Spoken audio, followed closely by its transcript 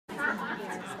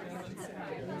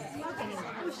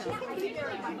Also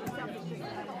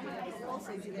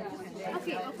do that.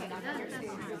 Okay, that's fine. Yeah,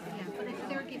 but if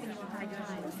they're giving you a hard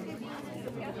time.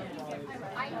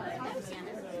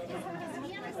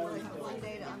 One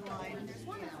day to unwind.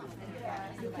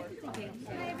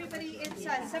 Hi everybody, it's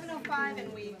 7:05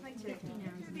 and we like to do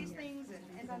these things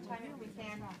and end on time if we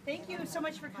can. Thank you so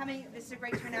much for coming. This is a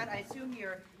great turnout. I assume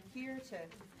you're here to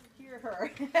hear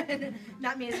her.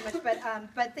 Not me as much,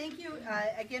 but thank you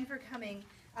again for coming.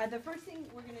 The first thing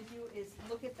we're going to do is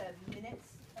look at the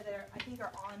minutes that I think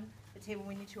are on the table.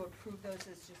 We need to approve those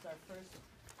as just our first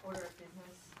order of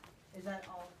business. Is that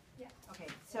all? Yeah. Okay,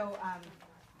 so I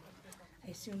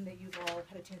assume that you've all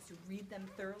had a chance to read them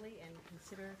thoroughly and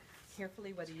consider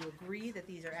carefully whether you agree that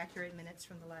these are accurate minutes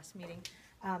from the last meeting.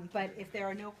 But if there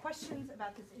are no questions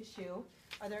about this issue,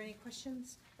 are there any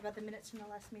questions about the minutes from the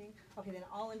last meeting? Okay, then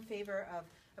all in favor of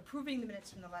approving the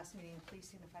minutes from the last meeting, please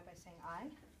signify by saying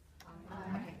aye.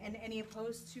 Aye. Okay, and any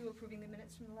opposed to approving the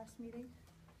minutes from the last meeting?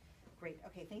 Great,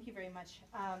 okay, thank you very much.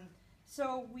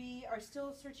 So we are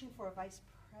still searching for a vice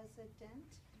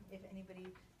president, if anybody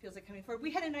feels like coming forward.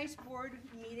 We had a nice board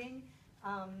meeting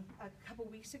a couple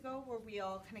weeks ago where we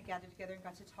all kind of gathered together and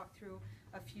got to talk through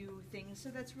a few things. So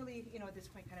that's really, at this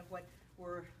point kind of what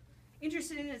we're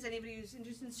interested in, is anybody who's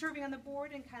interested in serving on the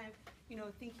board and kind of,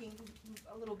 thinking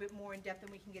a little bit more in depth than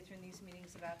we can get through in these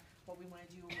meetings about what we want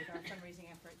to do with our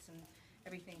fundraising efforts and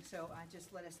everything. So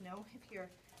just let us know if you're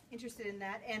interested in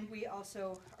that. And we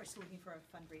also are still looking for a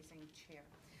fundraising chair.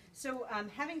 So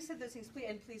having said those things,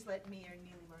 please let me or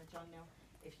Neely or John know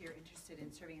if you're interested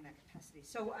in serving in that capacity.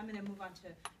 So I'm going to move on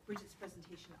to Bridget's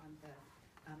presentation on the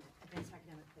advanced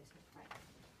academic placement.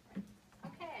 Right.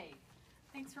 Okay,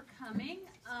 thanks for coming.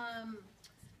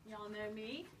 Y'all know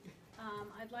me.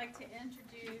 I'd like to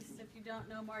introduce, if you don't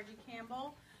know, Margie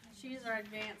Campbell. She is our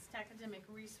advanced academic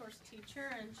resource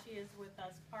teacher, and she is with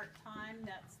us part-time.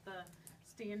 That's the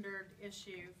standard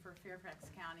issue for Fairfax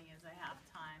County, is a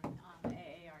half-time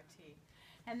AART.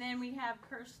 And then we have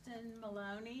Kirsten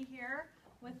Maloney here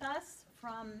with us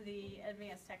from the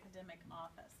Advanced Academic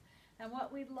Office. And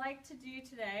what we'd like to do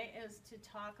today is to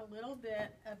talk a little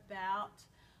bit about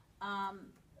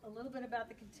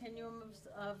the continuum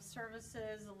of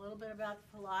services, a little bit about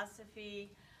the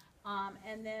philosophy,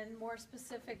 and then more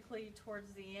specifically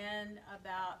towards the end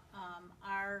about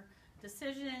our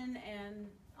decision and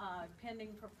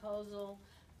pending proposal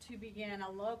to begin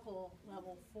a local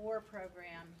level 4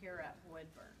 program here at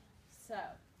Woodburn. So,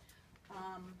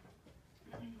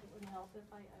 it would help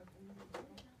if I open the door.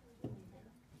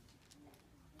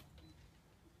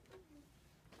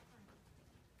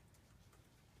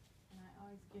 And I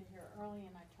always get here early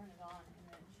and I turn it on and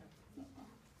then it shuts itself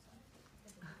off.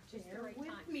 So just bear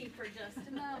with me for just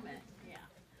a moment. Yeah.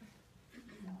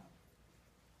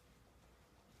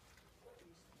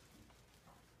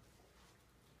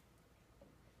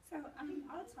 So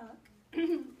I'll talk.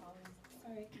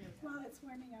 Sorry, while it's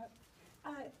warming up.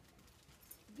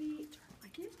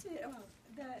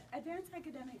 The Advanced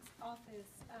Academics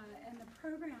Office and the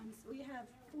programs, we have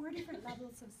 4 different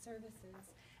levels of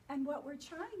services. And what we're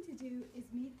trying to do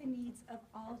is meet the needs of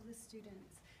all of the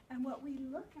students. And what we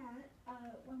look at,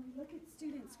 when we look at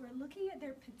students, we're looking at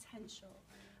their potential.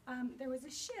 There was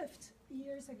a shift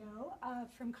years ago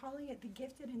from calling it the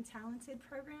Gifted and Talented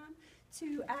program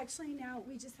to actually now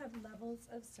we just have levels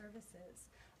of services.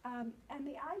 And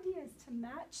the idea is to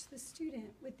match the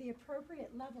student with the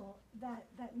appropriate level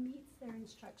that meets their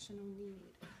instructional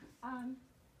need.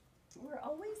 We're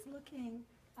always looking,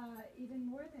 even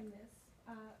more than this,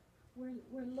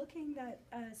 we're looking that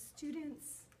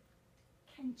students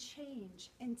can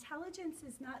change. Intelligence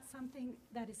is not something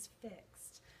that is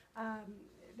fixed.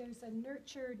 There's a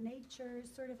nurture, nature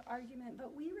sort of argument,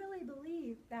 but we really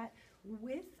believe that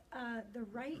with the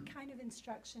right kind of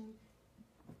instruction,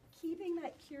 keeping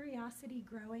that curiosity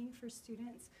growing for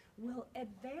students will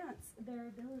advance their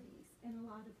abilities in a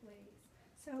lot of ways.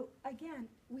 So again,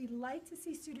 we like to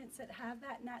see students that have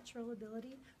that natural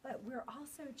ability, but we're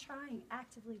also trying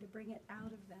actively to bring it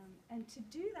out of them. And to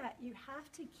do that, you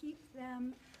have to keep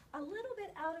them a little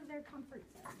bit out of their comfort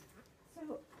zone.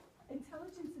 So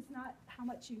intelligence is not how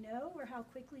much you know or how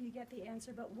quickly you get the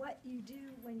answer, but what you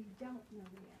do when you don't know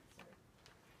the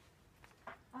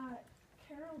answer.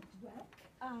 Carol Dweck,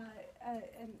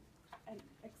 an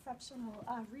exceptional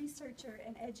researcher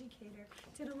and educator,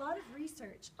 did a lot of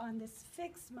research on this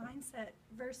fixed mindset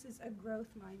versus a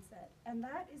growth mindset. And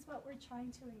that is what we're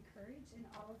trying to encourage in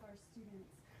all of our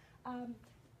students.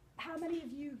 How many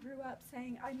of you grew up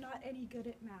saying, I'm not any good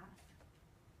at math,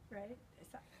 right?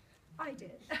 I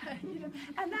did. You know,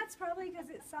 and that's probably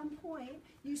because at some point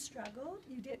you struggled,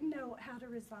 you didn't know how to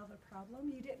resolve a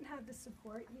problem, you didn't have the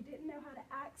support, you didn't know how to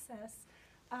access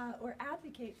or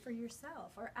advocate for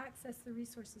yourself or access the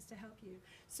resources to help you.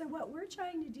 So what we're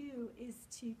trying to do is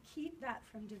to keep that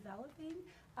from developing,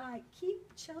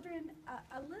 keep children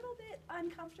a little bit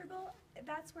uncomfortable,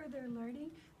 that's where they're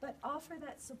learning, but offer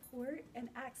that support and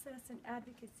access and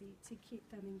advocacy to keep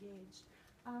them engaged.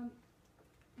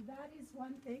 That is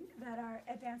one thing that our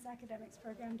advanced academics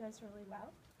program does really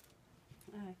well.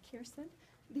 Kirsten,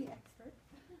 the expert.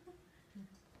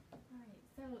 Alright,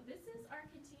 so this is our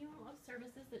continuum of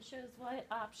services that shows what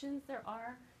options there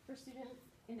are for students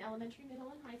in elementary,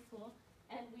 middle, and high school.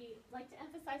 And we like to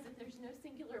emphasize that there's no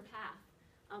singular path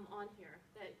on here,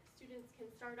 that students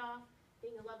can start off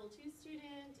being a level 2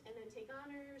 student and then take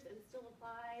honors and still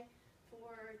apply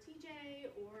for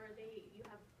TJ, or you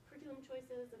have curriculum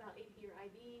choices about AP or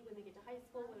IB when they get to high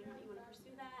school, whether or not you want to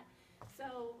pursue that.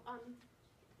 So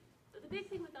the big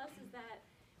thing with us is that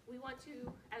we want to,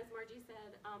 as Margie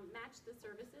said, match the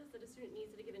services that a student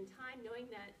needs at a given time, knowing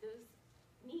that those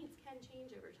needs can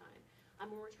change over time.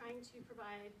 We're trying to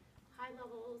provide high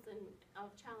levels of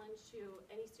challenge to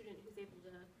any student who's able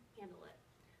to handle it.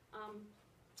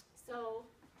 So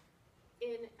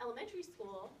in elementary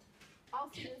school, all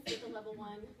students get the level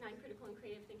 1, 9 critical and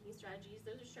creative thinking strategies.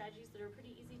 Those are strategies that are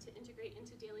pretty easy to integrate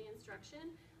into daily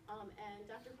instruction. And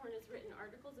Dr. Horn has written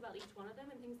articles about each one of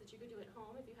them and things that you could do at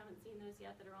home if you haven't seen those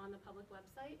yet that are on the public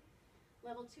website.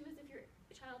 Level 2 is if your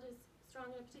child is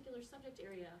strong in a particular subject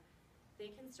area.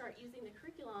 They can start using the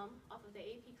curriculum off of the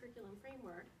AAP curriculum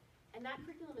framework. And that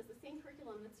curriculum is the same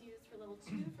curriculum that's used for level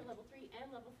 2, for level 3, and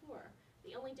level 4.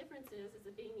 The only difference is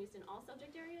it being used in all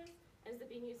subject areas, and is it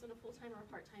being used on a full-time or a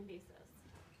part-time basis.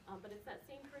 But it's that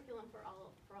same curriculum for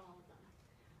all of them.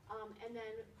 And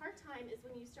then part-time is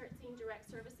when you start seeing direct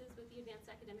services with the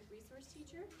advanced academic resource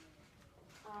teacher.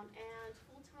 And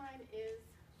full-time is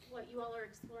what you all are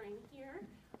exploring here,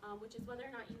 which is whether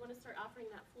or not you want to start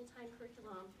offering that full-time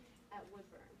curriculum at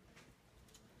Woodburn.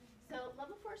 So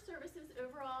level 4 services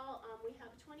overall, we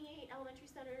have 28 elementary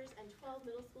centers and 12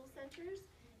 middle school centers,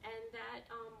 and that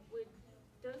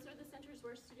those are the centers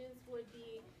where students would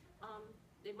be,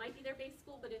 it might be their base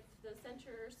school, but if the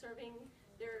center serving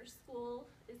their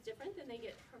school is different, then they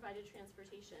get provided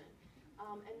transportation.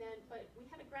 But we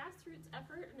had a grassroots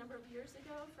effort a number of years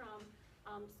ago from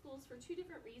schools for 2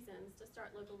 different reasons to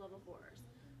start local level 4s.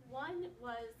 One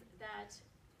was that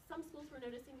some schools were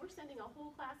noticing we're sending a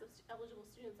whole class of eligible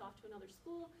students off to another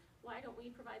school. Why don't we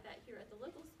provide that here at the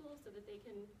local school so that they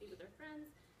can be with their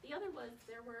friends? The other was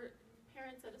there were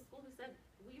parents at a school who said,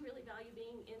 we really value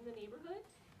being in the neighborhood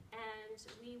and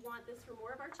we want this for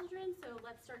more of our children, so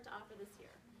let's start to offer this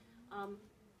here.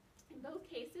 In both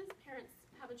cases, parents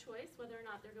have a choice whether or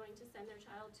not they're going to send their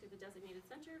child to the designated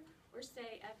center or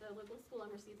stay at the local school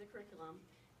and receive the curriculum.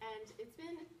 And it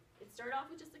started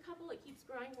off with just a couple, it keeps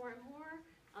growing more and more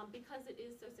because it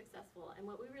is so successful. And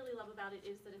what we really love about it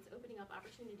is that it's opening up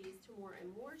opportunities to more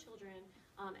and more children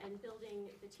and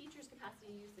building the teacher's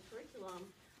capacity to use the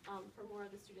curriculum for more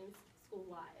of the students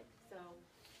school-wide. So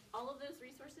all of those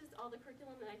resources, all the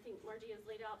curriculum that I think Margie has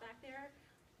laid out back there,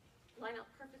 line up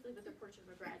perfectly with the portrait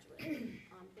of a graduate.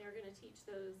 They're going to teach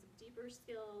those deeper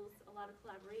skills, a lot of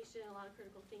collaboration, a lot of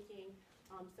critical thinking.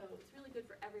 So it's really good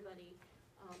for everybody.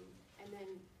 And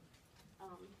then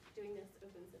doing this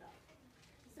opens it up.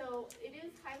 So it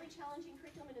is highly challenging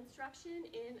curriculum and instruction.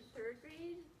 In 3rd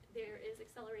grade, there is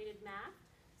accelerated math.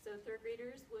 So 3rd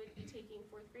graders would be taking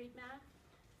 4th grade math,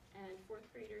 and 4th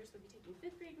graders would be taking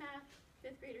 5th grade math.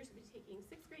 5th graders would be taking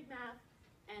 6th grade math,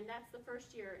 and that's the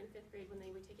first year in 5th grade when they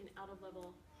would take an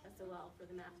out-of-level SOL for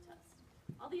the math test.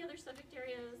 All the other subject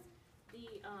areas,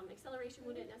 the acceleration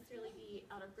wouldn't necessarily be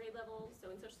out of grade level. So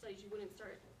in social studies, you wouldn't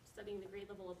start studying the grade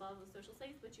level above the social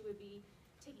studies, but you would be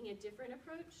taking a different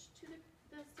approach to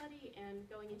the study and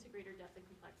going into greater depth and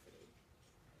complexity.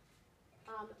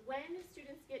 When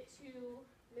students get to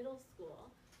middle school,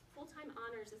 full-time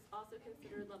honors is also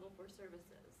considered level 4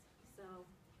 services. So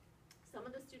some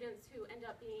of the students who end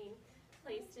up being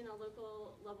placed in a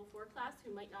local level 4 class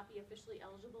who might not be officially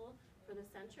eligible for the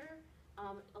center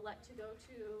elect to go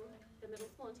to the middle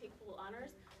school and take full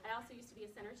honors. I also used to be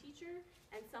a center teacher,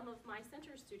 and some of my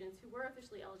center students who were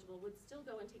officially eligible would still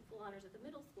go and take full honors at the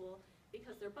middle school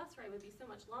because their bus ride would be so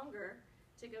much longer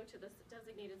to go to the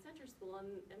designated center school,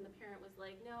 and the parent was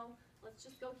like, no, let's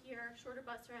just go here, shorter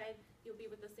bus ride, you'll be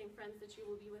with the same friends that you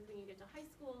will be with when you get to high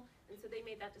school, and so they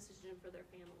made that decision for their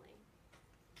family.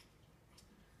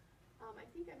 I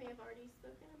think I may have already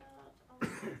spoken about all of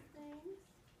those things.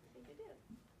 I think I did.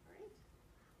 All right.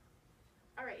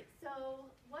 All right, so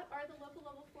what are the local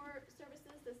level 4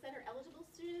 services? The center eligible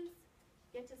students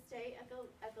get to stay at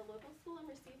the local school and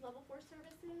receive level 4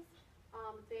 services.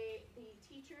 The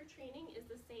teacher training is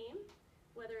the same,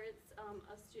 whether it's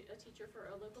a teacher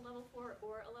for a local level 4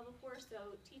 or a level 4.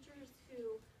 So teachers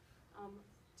who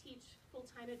teach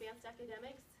full-time advanced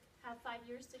academics have 5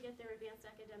 years to get their advanced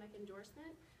academic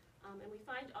endorsement. And we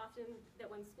find often that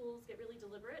when schools get really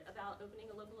deliberate about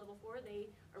opening a local level 4, they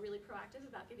are really proactive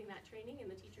about getting that training, and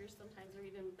the teachers sometimes are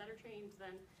even better trained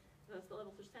than the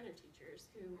level 4 center teachers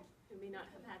who may not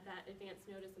have had that advanced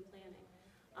notice and planning.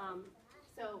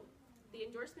 So the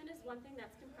endorsement is one thing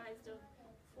that's comprised of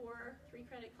 4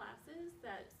 3-credit classes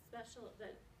that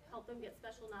help them get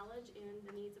special knowledge in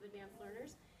the needs of advanced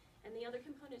learners. And the other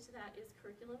component to that is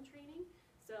curriculum training.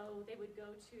 So they would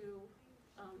go to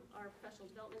our professional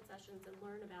development sessions and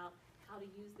learn about how to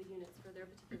use the units for their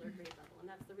particular grade level. And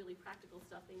that's the really practical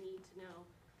stuff they need to know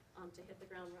to hit the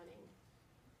ground running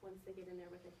once they get in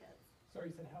there with the kids. Sorry,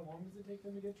 you said how long does it take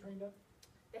them to get trained up?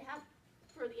 They have,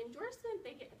 for the endorsement,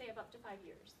 they have up to 5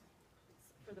 years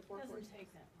for the 4 It courses. doesn't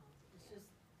take that long. It's just,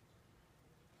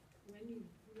 when you,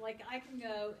 like, I can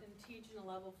go and teach in a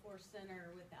level 4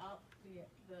 center without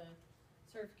the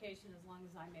certification as long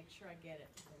as I make sure I get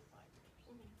it within 5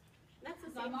 years. And that's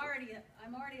the Because same.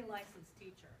 I'm already a licensed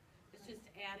teacher. It's just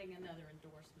adding another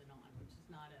endorsement on, which is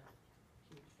not a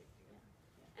huge big deal.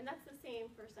 And that's the same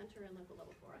for center and local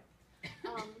level 4.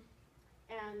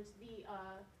 And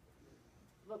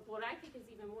what I think is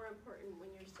even more important when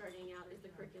you're starting out is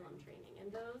the curriculum training. And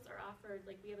those are offered,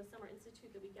 like we have a summer institute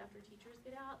the week after teachers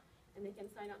get out, and they can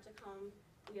sign up to come.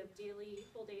 We have daily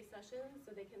full day sessions,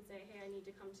 so they can say, hey, I need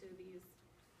to come to these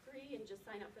 3 and just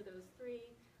sign up for those 3.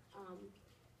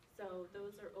 So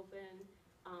those are open.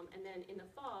 And then in the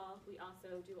fall, we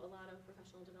also do a lot of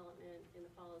professional development in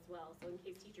the fall as well. So in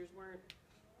case teachers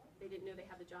they didn't know they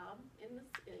had the job in this,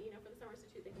 for the summer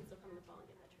institute, they can still come in the fall and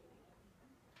get that training.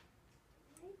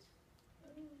 Right.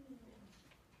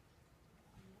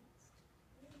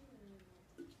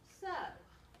 So,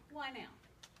 why now?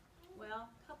 Well,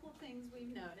 a couple of things we've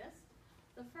noticed.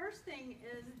 The first thing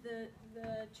is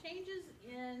the changes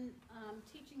in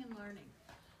teaching and learning.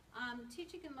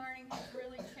 Teaching and learning has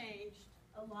really changed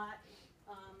a lot.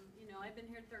 I've been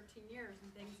here 13 years and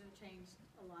things have changed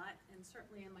a lot, and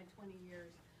certainly in my 20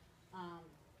 years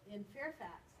in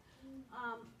Fairfax.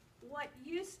 What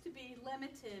used to be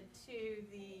limited to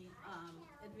the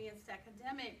advanced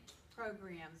academic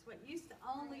programs, what used to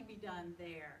only be done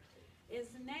there,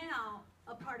 is now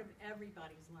a part of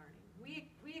everybody's learning.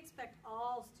 We expect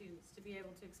all students to be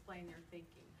able to explain their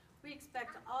thinking. We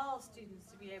expect all students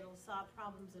to be able to solve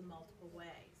problems in multiple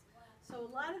ways. So a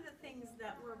lot of the things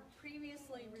that were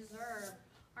previously reserved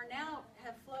are now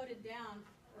have floated down,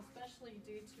 especially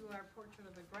due to our Portrait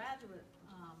of a Graduate,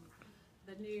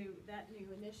 that new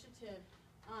initiative.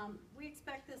 We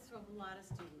expect this from a lot of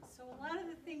students. So a lot of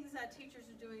the things that teachers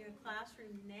are doing in the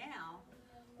classroom now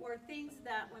were things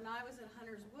that when I was at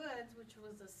Hunter's Woods, which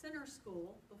was a center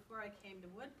school before I came to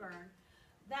Woodburn,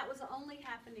 that was only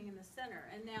happening in the center,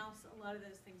 and now a lot of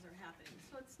those things are happening.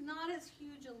 So it's not as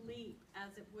huge a leap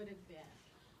as it would have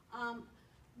been.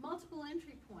 Multiple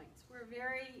entry points. We're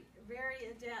very,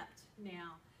 very adept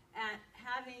now at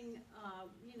having,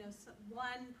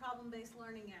 one problem-based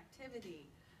learning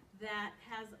activity that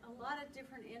has a lot of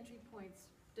different entry points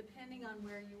depending on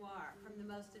where you are, from the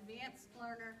most advanced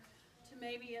learner to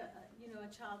maybe a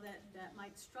child that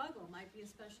might struggle, might be a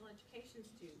special education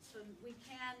student. So we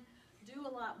can do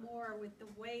a lot more with the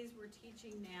ways we're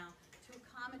teaching now to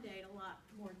accommodate a lot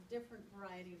more different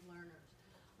variety of learners.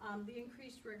 The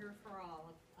increased rigor for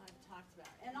all I've talked about.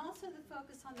 And also the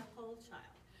focus on the whole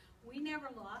child. We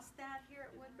never lost that here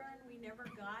at Woodburn. We never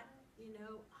got,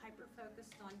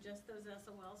 hyper-focused on just those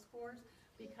SOL scores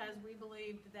because we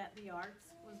believed that the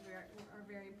arts are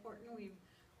very important.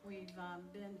 We've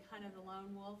been kind of the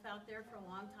lone wolf out there for a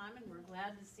long time, and we're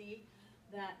glad to see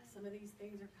that some of these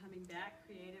things are coming back.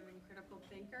 Creative and critical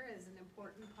thinker is an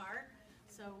important part.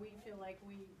 So we feel like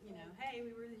hey,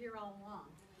 we were here all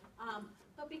along.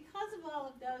 But because of all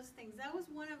of those things, that was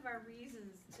one of our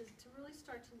reasons to really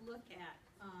start to look at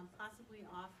possibly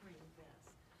offering this.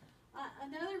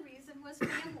 Another reason was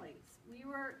families. We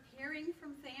were hearing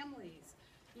from families,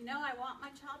 I want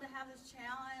my child to have this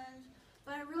challenge,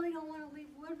 but I really don't want to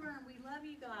leave Woodburn. We love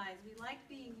you guys. We like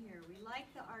being here. We like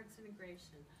the arts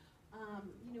integration.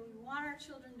 We want our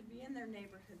children to be in their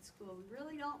neighborhood school. We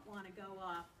really don't want to go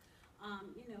off,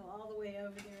 all the way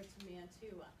over there to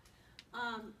Mantua.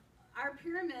 Our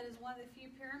pyramid is one of the few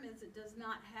pyramids that does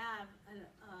not have a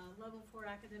level 4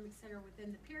 academic center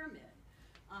within the pyramid.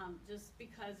 just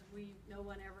because no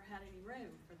one ever had any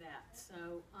room for that.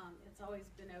 So it's always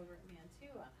been over at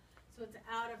Mantua. So it's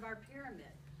out of our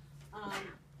pyramid.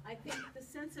 I think the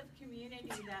sense of community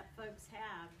that folks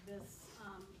have,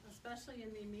 especially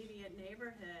in the immediate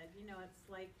neighborhood, it's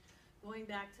like going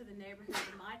back to the neighborhood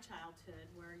of my childhood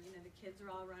where, the kids are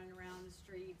all running around the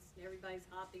streets, and everybody's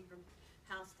hopping from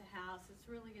house to house. It's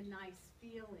really a nice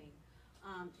feeling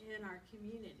in our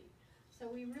community. So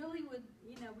we really would,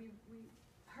 we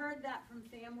heard that from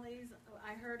families.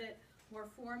 I heard it more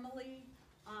formally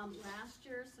last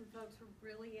year. Some folks were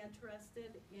really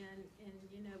interested in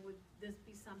would this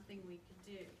be something we could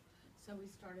do? So we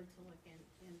started to look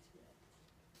into it.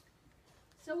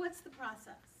 So what's the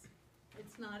process?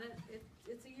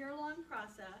 It's a year-long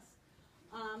process.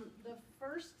 The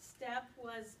first step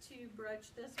was to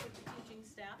broach this with the teaching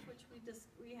staff, which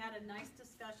we had a nice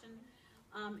discussion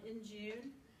in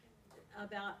June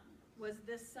about was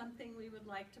this something we would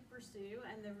like to pursue,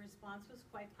 and the response was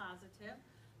quite positive.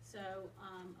 So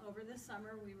over the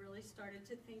summer, we really started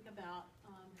to think about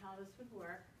how this would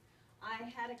work. I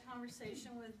had a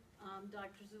conversation with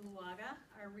Dr. Zuluaga,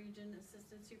 our region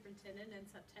assistant superintendent, in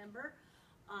September,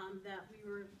 that we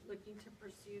were looking to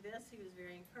pursue this. He was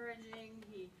very encouraging.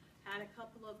 He had a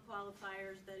couple of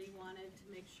qualifiers that he wanted to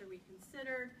make sure we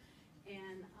considered,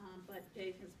 and but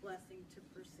gave his blessing to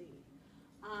proceed.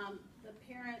 The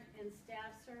parent and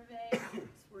staff surveys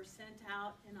were sent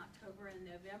out in October and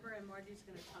November, and Margie's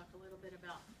going to talk a little bit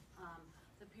about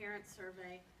the parent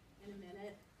survey in a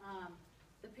minute.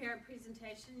 The parent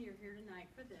presentation, you're here tonight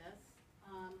for this.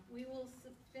 We will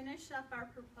finish up our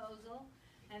proposal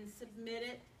and submit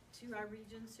it to our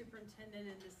region superintendent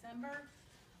in December.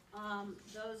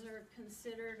 Those are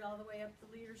considered all the way up the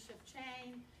leadership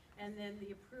chain, and then the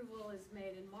approval is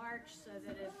made in March, so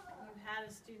that if you had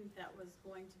a student that was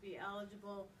going to be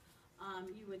eligible,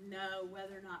 you would know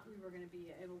whether or not we were going to be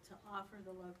able to offer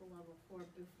the local level 4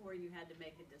 before you had to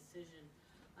make a decision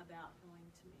about going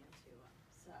to Mantua.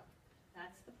 So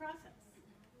that's the process.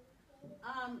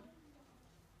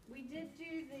 We did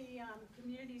do the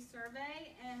community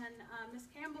survey, and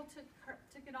Ms. Campbell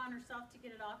took it on herself to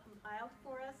get it all compiled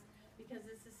for us, because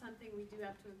this is something we do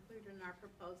have to include in our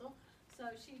proposal. So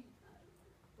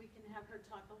we can have her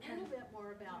talk a little bit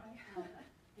more about.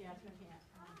 Yeah, if you can.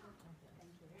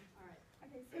 Thank you. All right.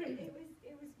 Okay, so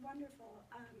it was wonderful,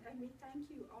 and we thank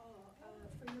you all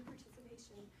for your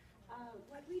participation.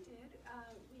 What we did,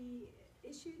 we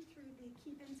issued through the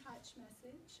Keep in Touch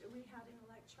message. We had an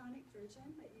electronic version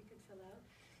that you could fill out.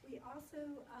 We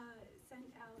also sent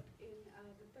out in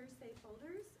the Thursday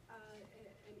folders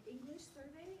an English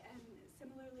survey, and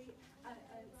similarly a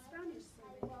Spanish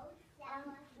survey.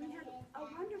 We had a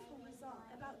wonderful result.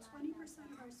 About 20%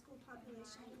 of our school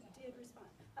population did respond.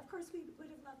 Of course, we would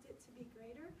have loved it to be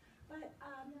greater, but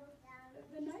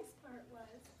the nice part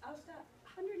was, of the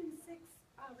 106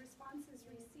 responses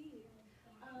received,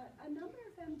 a number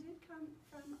of them did come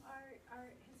from our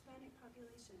Hispanic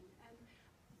population, and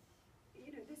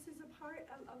this is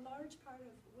a large part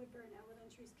of Woodburn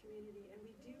Elementary's community, and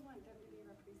we do want them to be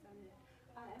represented,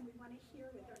 and we want to hear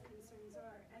what their concerns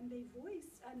are. And they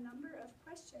voiced a number of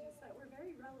questions that were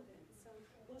very relevant, so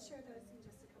we'll share those in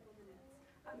just a couple minutes.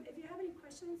 If you have any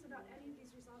questions about any of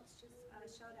these results, just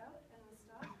shout out and I'll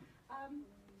stop.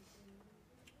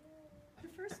 The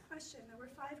first question, there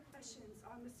were 5 questions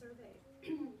on the survey.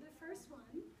 The first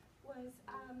one was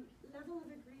level of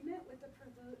agreement with the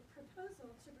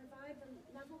proposal to provide the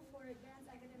level 4 advanced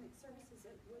academic services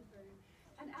at Woodburn.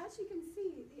 And as you can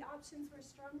see, the options were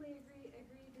strongly agree,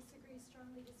 disagree,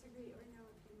 strongly disagree, or no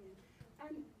opinion.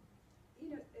 And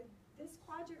this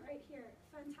quadrant right here,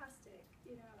 fantastic.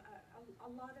 A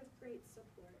lot of great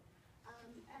support.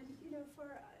 And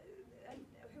for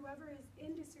whoever is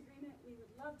in disagreement, we would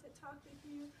love to talk with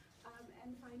you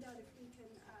and find out if we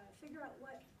can figure out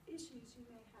what issues you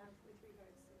may have with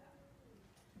regards to that.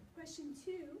 Question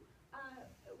 2,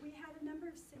 we had a number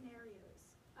of scenarios.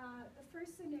 The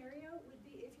first scenario would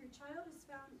be if your child is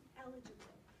found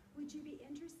eligible, would you be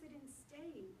interested in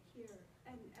staying here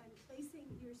and placing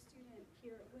your student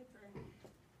here at Woodburn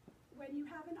when you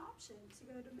have an option to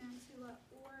go to Mantua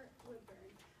or Woodburn?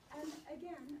 And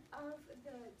again, of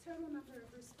the total number of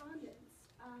respondents,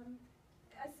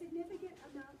 a significant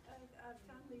amount of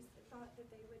families thought that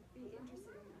they would be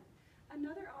interested in that.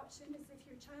 Another option is if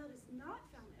your child is not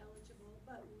found eligible,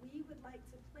 but we would like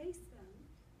to place them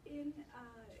in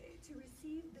to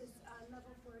receive this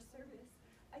level 4 service.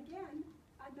 Again,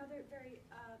 another very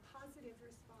positive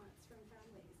response from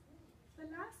families.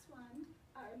 The last one,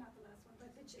 or not the last one,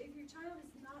 but if your child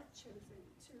is not chosen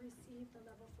to receive the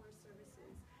level 4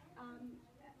 services,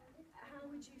 how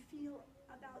would you feel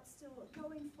about about still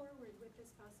going forward with this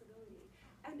possibility.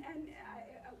 And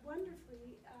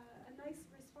wonderfully, a nice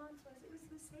response was it was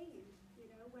the same. You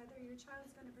know, whether your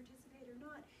child's going to participate or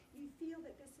not, you feel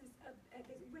that this is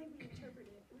the way we interpret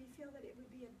it. We feel that it would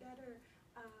be a better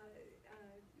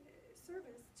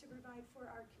service to provide for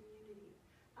our community.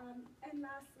 And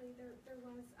lastly, there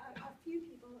was a few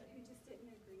people who just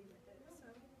didn't agree with it. So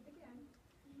again,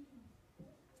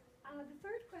 the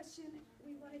third question,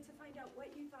 we wanted to find out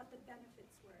what you thought the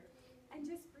benefits were. And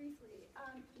just briefly,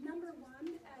 number one,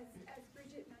 as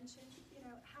Bridget mentioned, you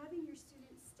know, having your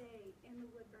students stay in the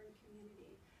Woodburn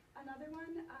community. Another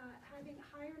one, having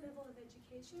higher level of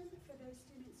education for those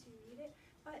students who need it.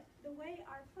 But the way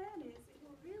our plan is, it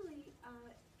will really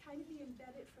kind of be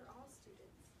embedded for all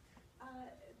students.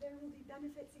 There will be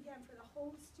benefits, again, for the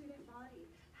whole student body,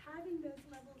 having those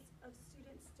levels of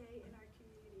students stay in our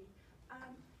community.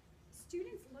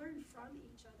 Students learn from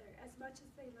each other as much as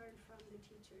they learn from the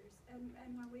teachers. And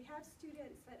when we have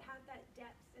students that have that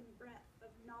depth and breadth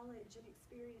of knowledge and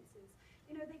experiences,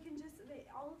 you know, they can just,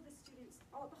 all of the students,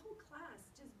 the whole class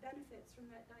just benefits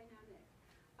from that dynamic.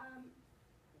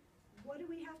 What do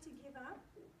we have to give up?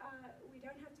 We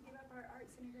don't have to give up our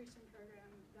arts integration program.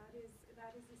 That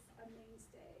is a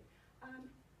mainstay.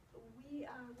 We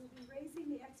will be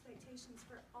raising the expectations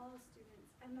for all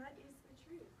students, and that is the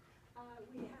truth.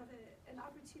 We have an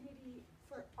opportunity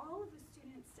for all of the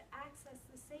students to access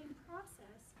the same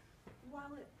process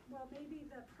while maybe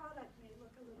the product may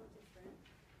look a little different.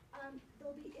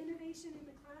 There'll be innovation in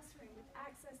the classroom with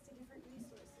access to different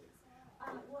resources.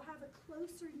 We'll have a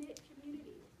closer knit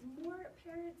community, more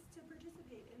parents to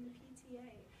participate in the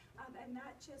PTA, and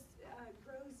that just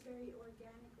grows very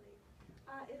organically.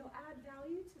 It'll add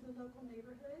value to the local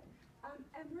neighborhood,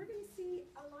 and we're going to see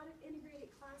a lot of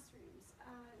integrated classrooms.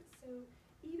 So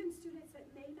even students that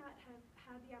may not have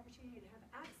had the opportunity to have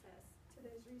access to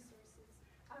those resources,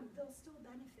 they'll still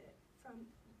benefit from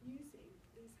using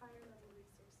these higher level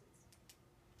resources.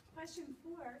 Question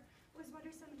 4 was, what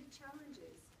are some of the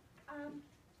challenges?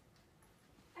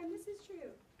 And this is true,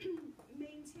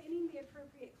 maintaining the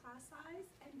appropriate class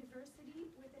size and diversity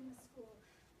within the school.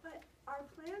 But our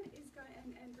plan is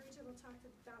going, and Bridget will talk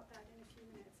about that in a few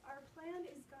minutes, our plan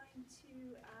is going to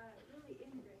really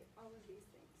integrate all of these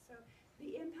things. So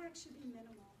the impact should be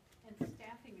minimal. And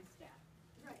staffing is staff.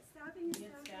 Right, staffing is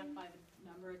You get staffing. staffed by the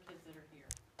number of kids that are here.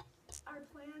 Our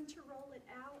plan to roll it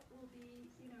out will be,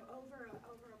 you know, over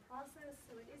a process,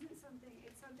 so it isn't something,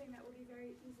 it's something that will be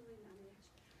very easily managed.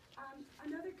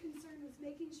 Another concern was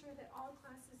making sure that all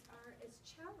classes are as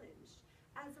challenged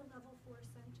as a level 4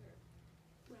 center.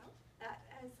 Well,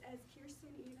 as Kirsten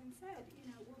even said, you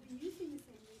know, we'll be using the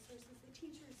same resources. The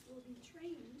teachers will be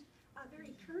trained,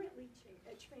 very currently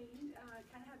trained,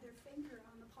 kind of have their finger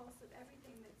on the pulse of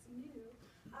everything that's new.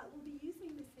 We'll be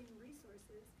using the same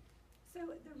resources.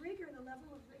 So the rigor, the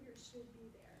level of rigor should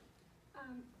be there.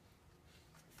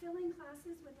 Filling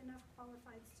classes with enough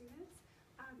qualified students.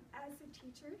 As a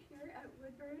teacher here at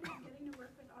Woodburn, I'm getting to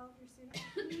work with all of your students.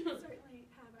 We certainly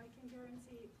have, I can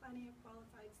guarantee, plenty of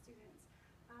qualified students.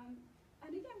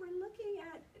 And again, we're looking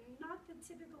at not the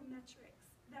typical metrics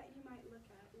that you might look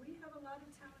at. We have a lot of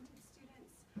talented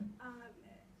students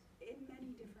in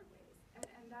many different ways,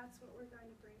 and that's what we're going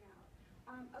to bring out.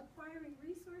 Acquiring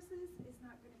resources is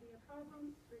not going to be a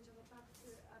problem. Bridget will talk to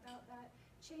you about that.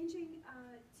 Changing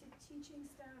to teaching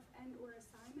staff and or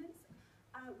assignments.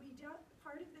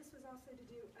 Part of this was also to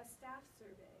do a staff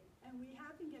survey, and we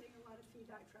have been getting a lot of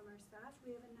feedback from our staff.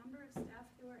 We have a number of staff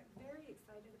who are very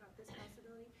excited about this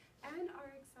possibility and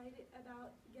are excited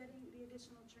about getting the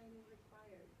additional training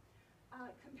required.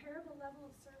 Comparable level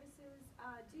of services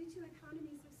due to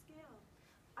economies of scale.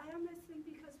 I almost think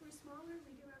because we're smaller,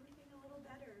 we do everything a little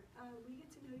better. We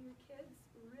get to know your kids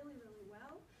really, really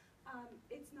well.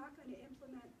 It's not going to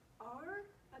implement our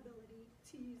ability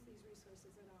to use these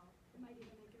resources at all. It might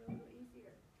even make it a little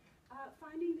easier.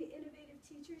 Finding the innovative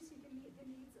teachers who can meet the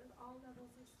needs of all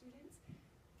levels of students.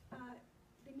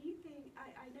 The neat thing,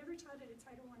 I never taught at a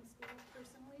Title I school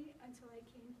personally until I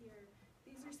came here.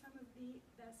 These are some of the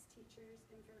best teachers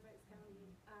in Fairfax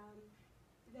County.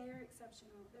 They're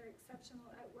exceptional. They're exceptional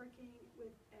at working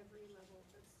with every level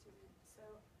of student. So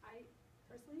I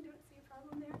personally don't see a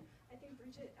problem there. I think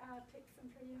Bridget picked some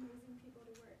pretty amazing people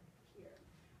to work here.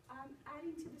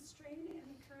 Adding to the strain in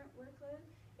the current workload,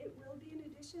 it will be an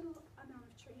additional amount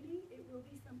of training. It will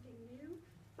be something new,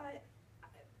 but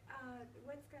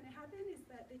what's going to happen is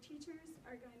that the teachers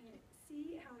are going to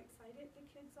see how excited the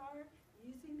kids are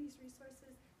using these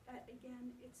resources, that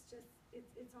again,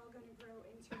 it's all going to grow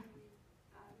internally.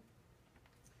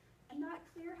 I'm not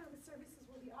clear how the services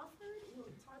will be offered.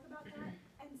 We'll talk about that.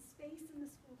 And space in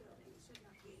the school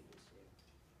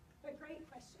but great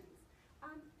questions.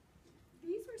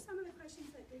 These were some of the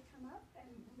questions that did come up, and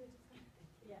we're just going to...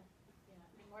 Yeah,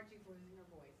 and Margie's losing her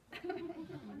voice.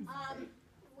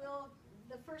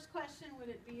 The first question, would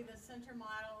it be the center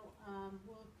model?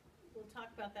 We'll talk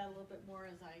about that a little bit more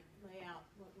as I lay out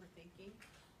what we're thinking.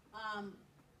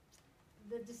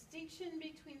 The distinction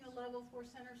between the level 4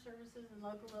 center services and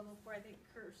local level 4, I think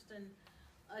Kirsten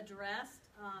addressed.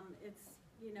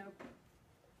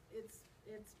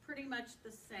 It's pretty much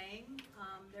the same.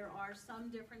 There are some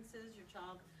differences. Your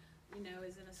child,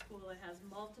 is in a school that has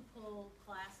multiple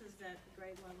classes at the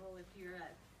grade level. If you're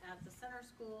at the center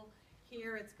school,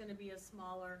 here it's going to be a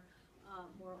smaller,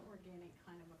 more organic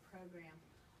kind of a program.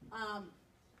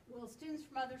 Will students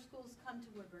from other schools come to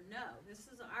Woodburn? No, this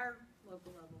is our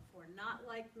local level 4, not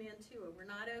like Mantua. We're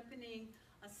not opening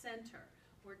a center.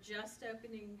 We're just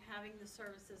having the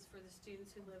services for the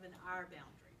students who live in our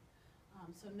boundary.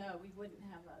 So no, we wouldn't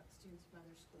have students from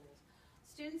other schools.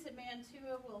 Students at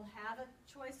Mantua will have a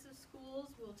choice of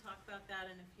schools. We'll talk about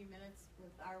that in a few minutes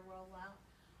with our rollout.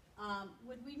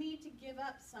 Would we need to give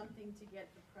up something to get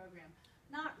the program?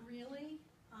 Not really.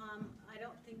 I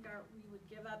don't think we would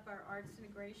give up our arts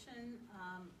integration.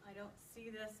 I don't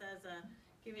see this as a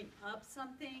giving up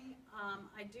something.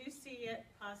 I do see it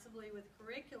possibly with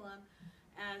curriculum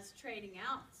as trading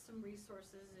out some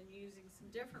resources and using some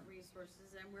different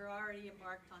resources, and we're already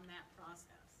embarked on that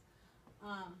process.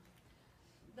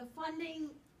 The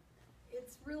funding,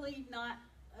 it's really not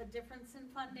a difference in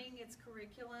funding. It's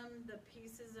curriculum. The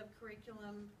pieces of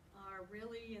curriculum are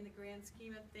really, in the grand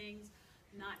scheme of things,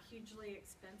 not hugely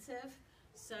expensive.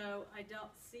 So I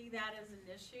don't see that as an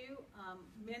issue.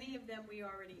 Many of them we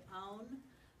already own,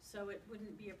 so it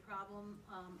wouldn't be a problem.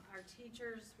 Our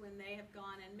teachers, when they have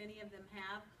gone, and many of them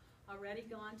have already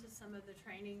gone to some of the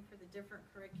training for the different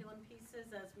curriculum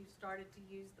pieces as we've started to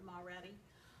use them already.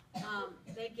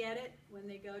 They get it when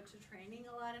they go to training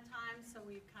a lot of times, so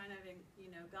we've kind of,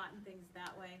 gotten things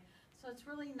that way. So it's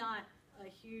really not a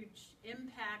huge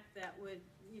impact that would,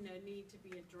 need to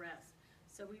be addressed.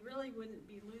 So we really wouldn't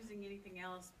be losing anything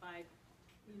else by,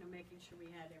 making sure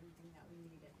we had everything that we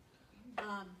needed.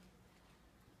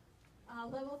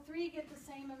 Level 3 get the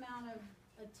same amount of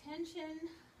attention.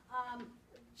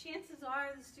 Chances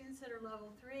are the students that are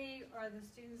level 3 are the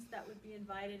students that would be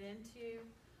invited into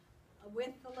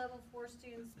with the level 4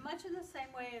 students, much in the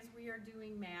same way as we are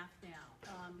doing math now.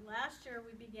 Last year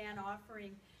we began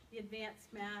offering the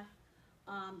advanced math,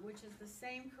 which is the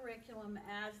same curriculum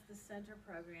as the center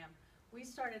program. We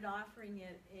started offering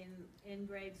it in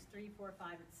grades 3, 4, 5,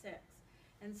 and 6.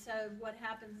 And so what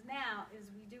happens now is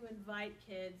we do invite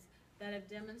kids that have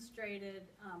demonstrated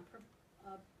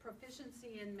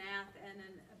proficiency in math and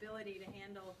an ability to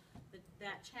handle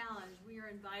that challenge. We are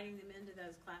inviting them into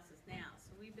those classes now.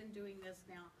 So we've been doing this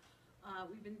now.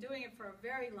 We've been doing it for a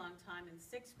very long time in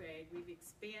 6th grade. We've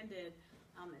expanded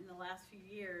in the last few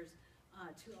years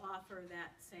to offer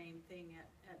that same thing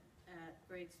at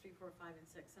grades 3, 4, 5, and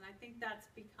 6. And I think that's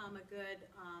become a good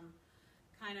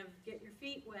kind of get your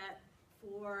feet wet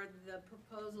for the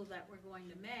proposal that we're going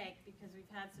to make, because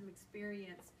we've had some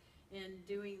experience in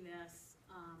doing this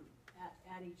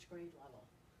at each grade level.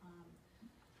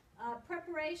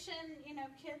 Preparation,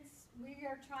 kids, we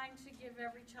are trying to give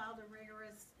every child a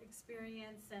rigorous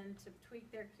experience and to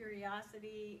tweak their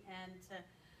curiosity and to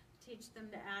teach them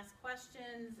to ask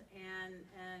questions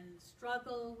and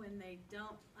struggle when they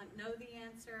don't know the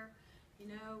answer.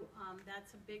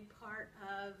 That's a big part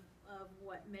of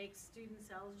what makes students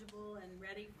eligible and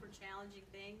ready for challenging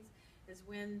things, is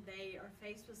when they are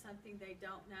faced with something they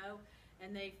don't know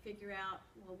and they figure out,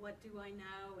 well, what do I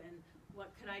know and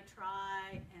what could I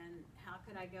try and how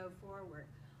could I go forward?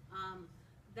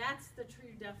 That's the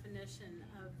true definition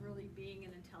of really being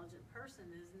an intelligent person,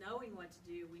 is knowing what to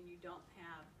do when you don't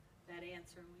have that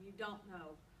answer, when you don't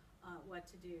know what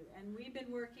to do. And we've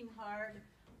been working hard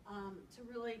to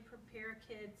really prepare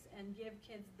kids and give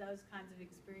kids those kinds of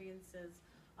experiences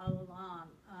all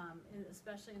along,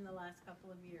 especially in the last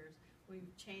couple of years.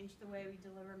 We've changed the way we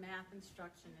deliver math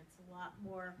instruction. It's a lot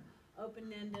more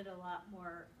open-ended, a lot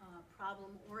more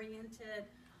problem-oriented,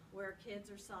 where kids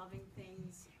are solving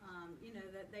things,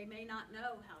 that they may not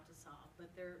know how to solve, but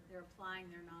they're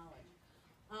applying their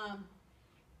knowledge.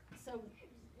 So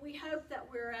we hope that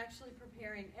we're actually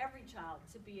preparing every child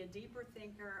to be a deeper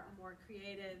thinker, a more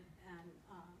creative and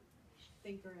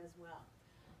thinker as well.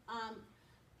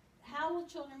 How will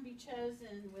children be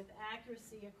chosen with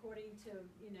accuracy according to,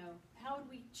 how would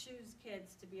we choose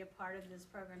kids to be a part of this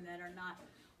program that are not?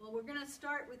 Well, we're going to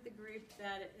start with the group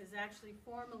that is actually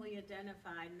formally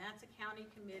identified, and that's a county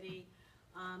committee,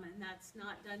 and that's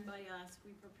not done by us.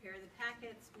 We prepare the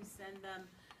packets, we send them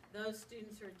those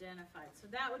students are identified. So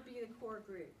that would be the core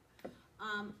group.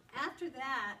 After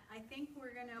that, I think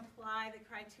we're going to apply the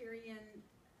criterion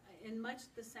in much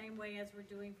the same way as we're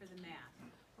doing for the math.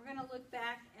 We're going to look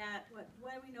back at what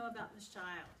do we know about this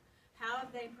child? How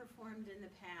have they performed in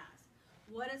the past?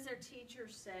 What does their teacher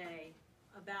say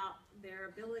about their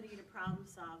ability to problem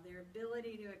solve, their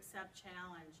ability to accept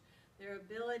challenge, their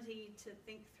ability to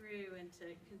think through and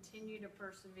to continue to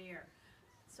persevere?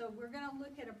 So we're going to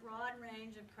look at a broad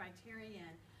range of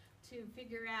criterion to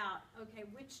figure out, okay,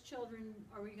 which children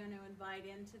are we going to invite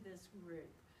into this group?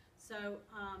 So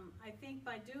I think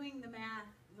by doing the math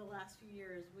the last few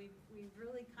years, we've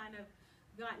really kind of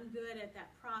gotten good at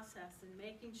that process and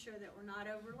making sure that we're not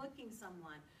overlooking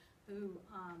someone who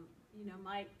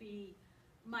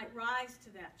might rise to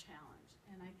that challenge.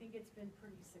 And I think it's been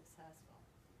pretty successful.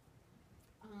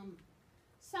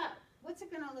 So what's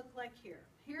it going to look like here?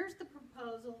 Here's the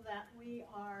proposal that we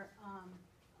are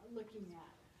looking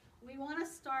at. We want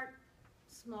to start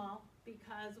small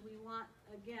because we want,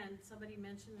 again, somebody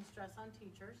mentioned the stress on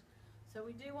teachers. So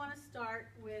we do want to start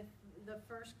with the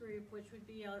first group, which would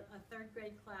be a third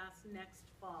grade class next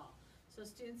fall. So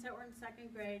students that were in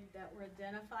second grade that were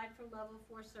identified for level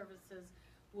 4 services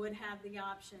would have the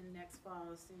option next fall,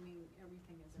 assuming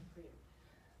everything is approved.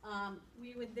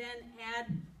 We would then add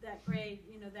that grade,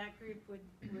 that group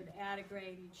would add a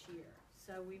grade each year.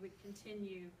 So we would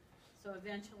continue, so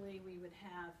eventually we would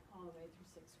have all the way through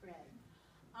 6th grade.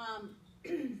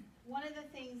 One of the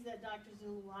things that Dr.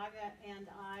 Zuluaga and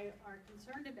I are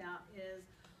concerned about is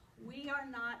we are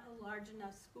not a large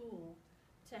enough school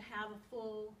to have a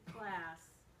full class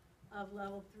of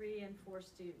level 3 and 4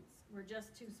 students. We're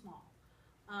just too small.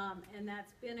 And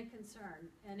that's been a concern,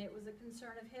 and it was a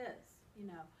concern of his,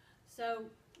 So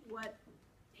what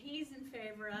he's in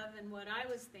favor of and what I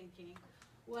was thinking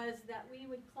was that we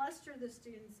would cluster the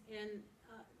students in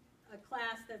a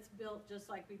class that's built just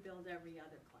like we build every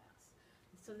other class.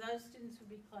 So those students would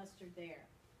be clustered there.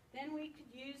 Then we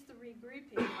could use the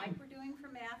regrouping, like we're doing for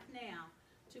math now,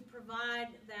 to provide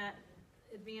that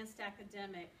advanced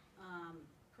academic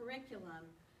curriculum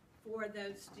for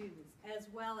those students, as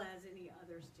well as any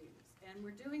other students. And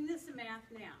we're doing this in math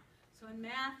now. So in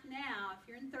math now, if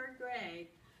you're in 3rd grade,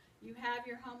 you have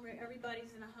your homeroom,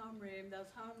 everybody's in a homeroom. Those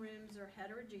homerooms are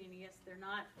heterogeneous. They're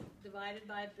not divided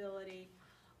by ability.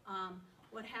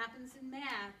 What happens in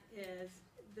math is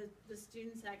the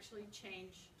students actually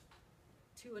change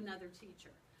to another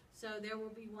teacher. So there will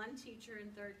be one teacher in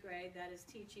 3rd grade that is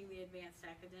teaching the advanced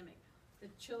academic. The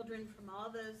children from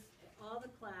all the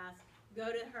class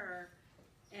go to her,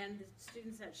 and the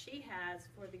students that she has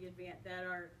for the advanced that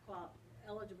are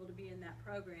eligible to be in that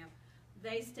program,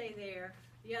 they stay there.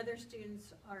 The other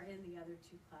students are in the other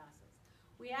 2 classes.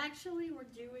 We actually were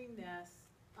doing this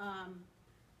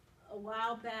a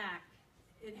while back.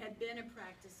 It had been a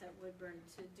practice at Woodburn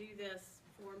to do this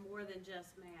for more than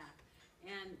just math.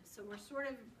 And so we're sort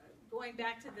of going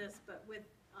back to this, but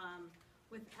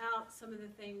without some of the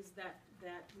things that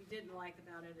we didn't like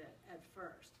about it at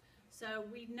first. So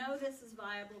we know this is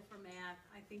viable for math.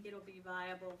 I think it'll be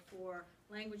viable for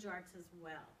language arts as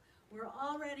well. We're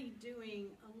already doing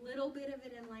a little bit of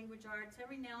it in language arts.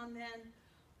 Every now and then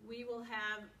we will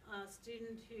have a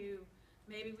student who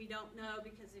maybe we don't know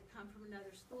because they've come from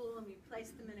another school, and we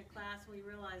place them in a class and we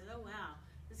realize, oh wow,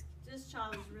 this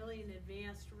child is really an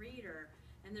advanced reader,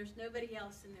 and there's nobody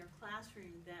else in their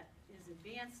classroom that is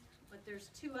advanced, but there's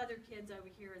 2 other kids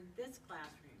over here in this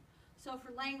classroom. So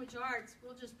for language arts,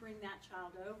 we'll just bring that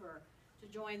child over to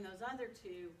join those other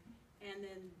 2, and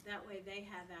then that way they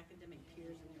have academic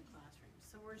peers in their classroom.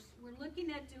 So we're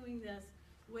looking at doing this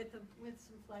with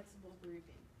some flexible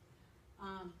grouping.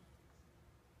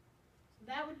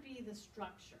 That would be the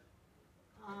structure.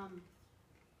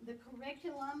 The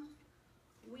curriculum,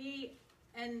 we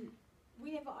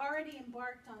have already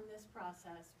embarked on this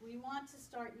process. We want to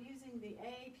start using the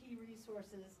AAP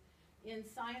resources in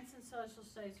science and social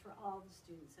studies for all the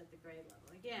students at the grade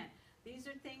level. Again, these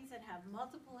are things that have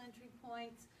multiple entry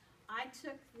points. I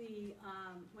took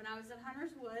when I was at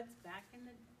Hunter's Woods back in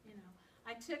the,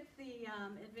 I took the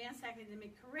advanced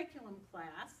academic curriculum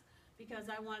class because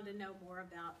I wanted to know more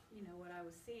about, what I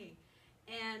was seeing.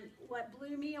 And what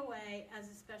blew me away as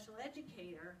a special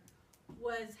educator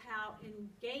was how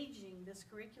engaging this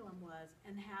curriculum was,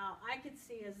 and how I could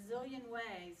see a zillion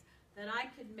ways that I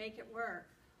could make it work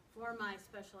for my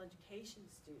special education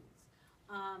students.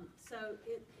 So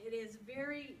it is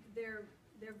very, they're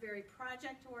very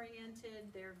project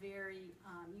oriented. They're very,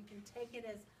 you can take it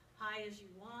as high as you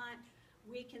want.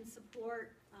 We can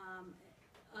support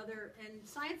and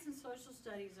science and social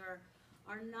studies are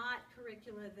are not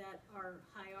curricula that are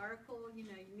hierarchical, you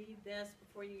know, you need this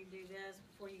before you do this,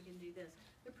 before you can do this.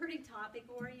 They're pretty topic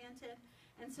oriented,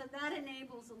 and so that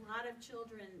enables a lot of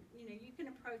children, you know, you can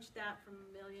approach that from a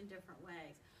million different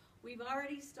ways. We've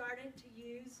already started to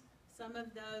use some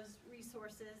of those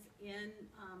resources in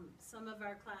some of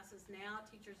our classes now.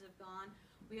 Teachers have gone.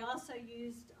 We also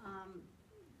used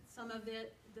some of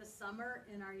it this summer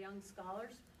in our Young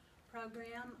Scholars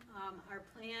program. Our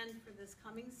plan for this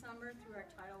coming summer through our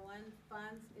Title I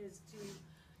funds is to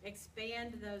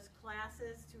expand those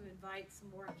classes to invite some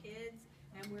more kids,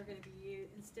 and we're going to be,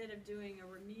 instead of doing a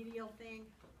remedial thing,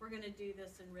 we're going to do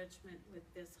this enrichment with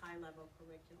this high-level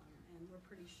curriculum, and we're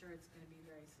pretty sure it's going to be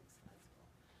very successful.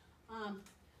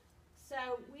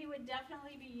 So we would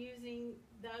definitely be using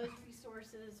those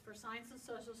resources for science and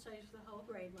social studies for the whole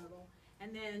grade level,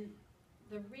 and then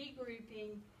the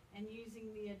regrouping and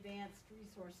using the advanced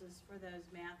resources for those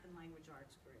math and language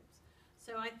arts groups.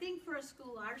 So I think for a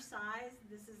school our size,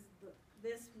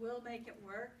 this will make it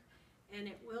work, and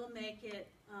it will make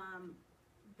it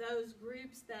those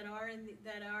groups that are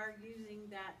using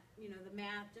that, you know, the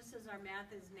math, just as our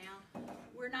math is now,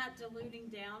 we're not diluting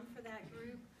down for that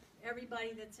group.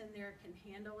 Everybody that's in there can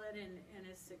handle it and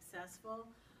is successful.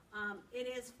 It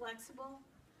is flexible.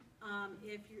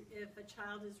 If a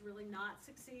child is really not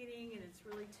succeeding and it's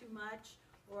really too much,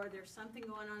 or there's something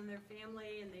going on in their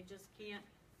family and they just can't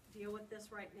deal with this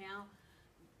right now,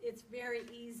 it's very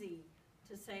easy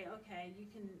to say, okay, you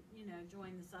can, you know,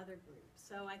 join this other group.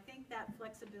 So I think that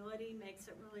flexibility makes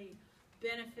it really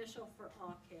beneficial for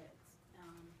all kids.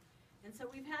 And so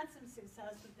we've had some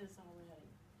success with this already.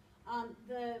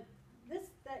 This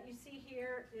that you see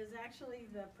here is actually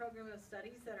the program of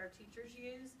studies that our teachers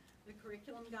use, the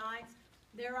curriculum guides.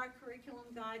 There are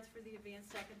curriculum guides for the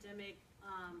advanced academic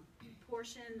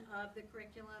portion of the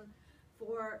curriculum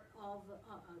for all the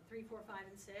 3, 4, 5,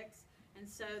 and 6. And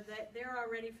so that they're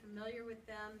already familiar with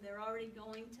them. They're already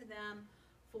going to them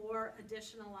for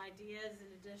additional ideas and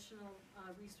additional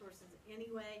resources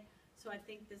anyway. So I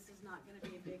think this is not going to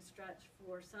be a big stretch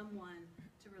for someone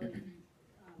to really be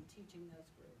teaching those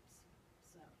groups.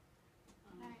 So,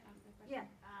 Can I ask a question? Yeah.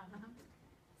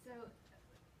 So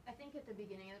I think at the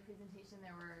beginning of the presentation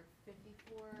there were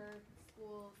 54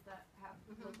 schools that have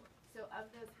local. So of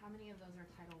those, how many of those are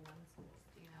Title I schools?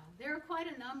 Do you know? There are quite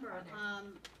a number. Are there?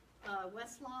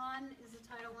 West Lawn is a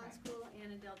Title I school.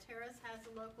 Annandale Terrace has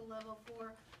a local level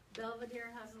 4. Belvedere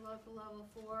has a local level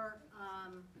 4.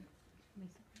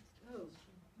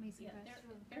 Macy Yeah, Crest.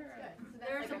 Good. So that's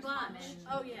There's like a bunch.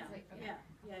 common- Oh yeah, it's like, okay. yeah.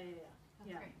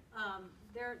 That's great.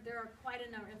 There are quite a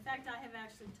number. In fact, I have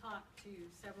actually talked to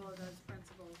several of those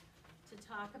principals to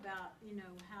talk about, you know,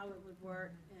 how it would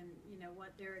work and, you know,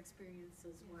 what their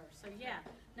experiences were. So yeah,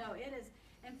 no, it is.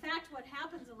 In fact, what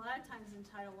happens a lot of times in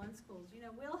Title I schools, you know,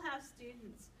 we'll have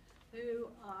students who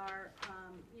are,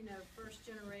 you know, first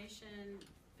generation,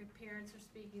 their parents are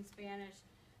speaking Spanish,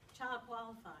 child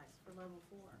qualifies for level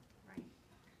 4. Right.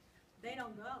 They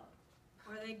don't go,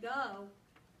 or they go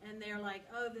and they're like,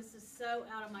 oh, this is so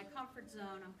out of my comfort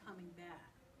zone, I'm coming back.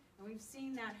 And we've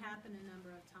seen that happen a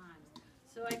number of times.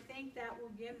 So I think that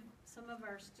will give some of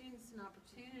our students an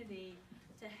opportunity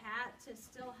to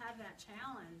still have that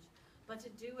challenge, but to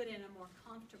do it in a more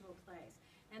comfortable place.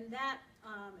 And that,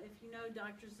 if you know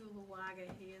Dr.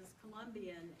 Zuluaga, he is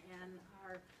Colombian, and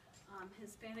our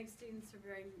Hispanic students are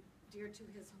very dear to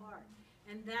his heart.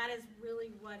 And that is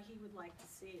really what he would like to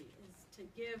see, is to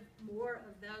give more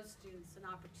of those students an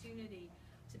opportunity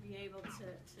to be able to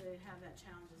have that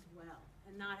challenge as well,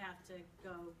 and not have to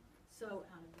go so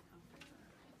out of the comfort zone.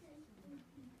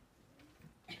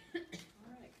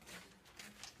 All right.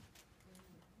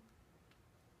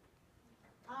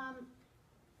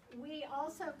 We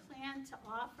also plan to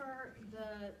offer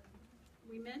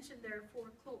we mentioned there are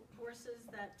 4 courses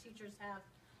that teachers have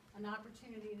an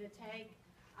opportunity to take.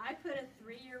 I put a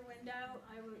 3-year window.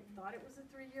 I thought it was a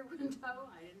 3-year window.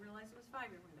 I didn't realize it was a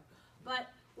 5-year window. But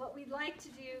what we'd like to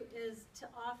do is to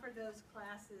offer those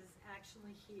classes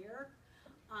actually here.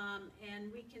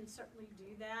 And we can certainly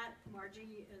do that.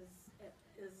 Margie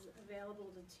is available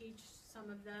to teach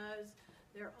some of those.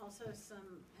 There also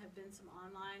have been some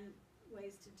online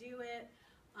ways to do it.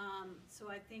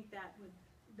 So I think that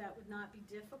would not be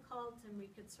difficult, and we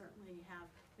could certainly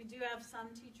we do have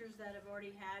some teachers that have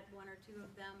already had 1 or 2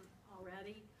 of them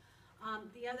already.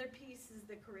 The other piece is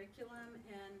the curriculum,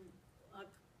 and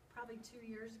probably 2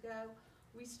 years ago,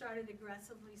 we started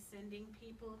aggressively sending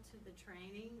people to the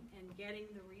training and getting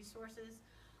the resources.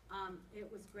 It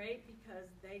was great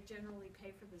because they generally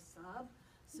pay for the sub,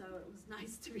 so it was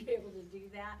nice to be able to do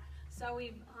that. So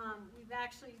we've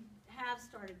actually have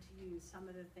started to use some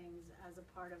of the things as a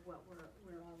part of what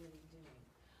we're already doing.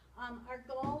 Our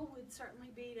goal would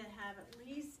certainly be to have at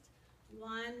least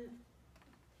one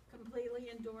completely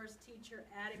endorsed teacher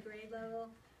at a grade level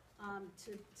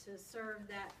to serve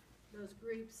those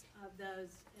groups of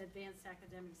those advanced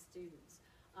academic students.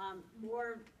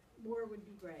 More would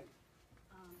be great,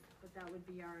 but that would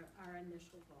be our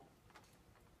initial goal.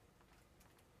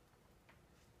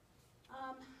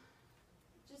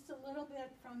 Just a little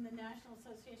bit from the National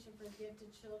Association for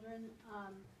Gifted Children.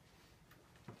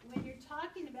 When you're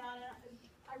talking about it,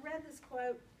 I read this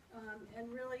quote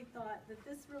and really thought that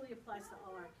this really applies to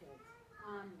all our kids.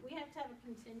 We have to have a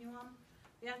continuum.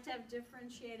 We have to have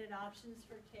differentiated options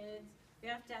for kids.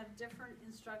 We have to have different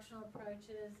instructional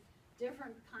approaches,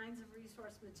 different kinds of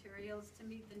resource materials to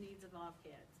meet the needs of all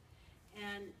kids.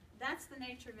 And that's the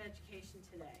nature of education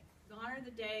today. Gone are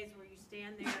the days where you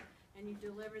stand there and you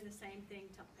deliver the same thing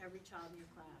to every child in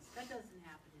your class. That doesn't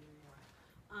happen anymore.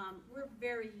 We're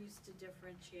very used to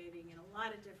differentiating in a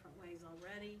lot of different ways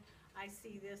already. I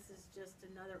see this as just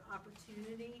another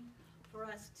opportunity for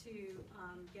us to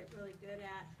get really good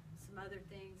at some other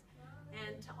things,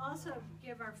 and to also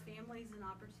give our families an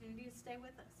opportunity to stay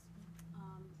with us.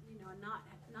 You know, and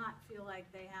not feel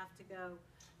like they have to go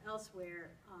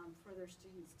elsewhere for their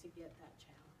students to get that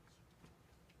challenge.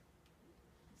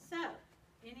 So,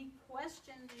 any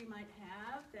questions you might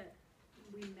have that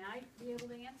we might be able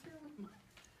to answer? We might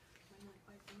not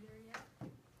quite be there yet.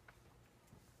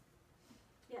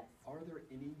 Yes? Are there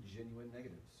any genuine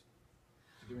negatives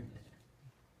to doing this?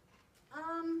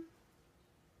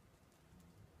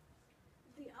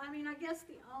 I guess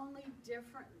the only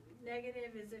different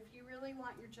negative is if you really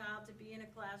want your child to be in a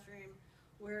classroom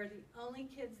where the only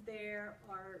kids there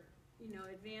are, you know,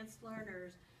 advanced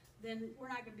learners, then we're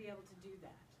not going to be able to do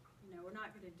that. You know, we're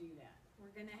not going to do that.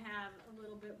 We're going to have a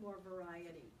little bit more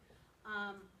variety.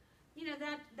 You know,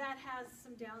 that has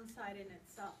some downside in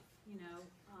itself. You know,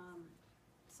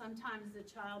 sometimes the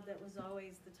child that was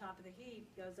always the top of the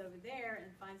heap goes over there and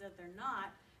finds out they're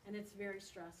not, and it's very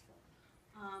stressful.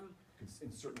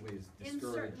 In certain ways, In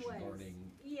discourage certain ways.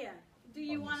 learning. Yeah. Do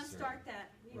you want to unnecessarily. start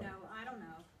that? You Right. know, I don't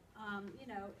know. You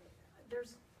know,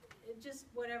 there's just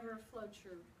whatever floats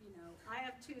your, you know. I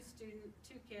have two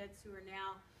kids who are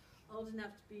now old enough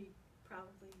to be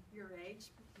probably your age.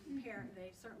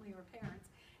 They certainly were parents.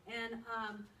 And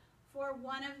for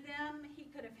one of them, he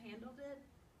could have handled it.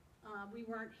 We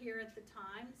weren't here at the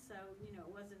time, so, you know,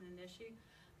 it wasn't an issue.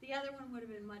 The other one would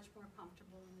have been much more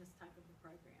comfortable in this type of a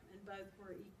program, and both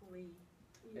were equally.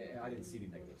 I didn't see any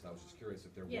negatives. I was just curious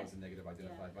if there Yeah. was a negative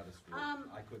identified by the school.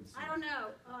 I couldn't see I don't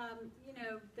know. You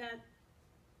know, that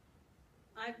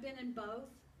I've been in both.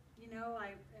 You know,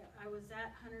 I was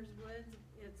at Hunter's Woods.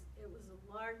 It was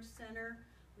a large center.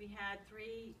 We had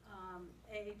 3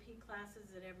 AAP classes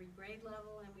at every grade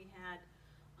level, and we had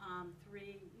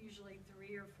usually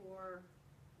 3 or 4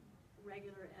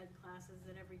 regular ed classes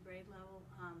at every grade level.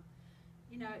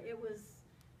 You know,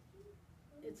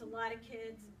 it's a lot of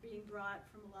kids being brought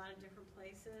from a lot of different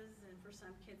places, and for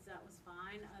some kids that was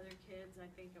fine. Other kids, I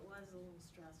think it was a little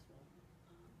stressful.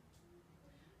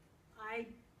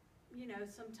 You know,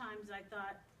 sometimes I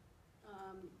thought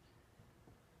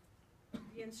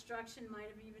the instruction might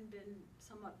have even been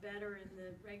somewhat better in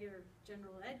the regular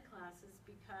general ed classes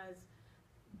because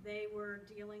they were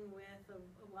dealing with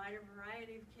a wider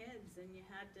variety of kids, and you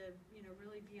had to, you know,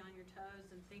 really be on your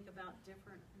toes and think about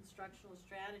different instructional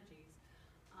strategies.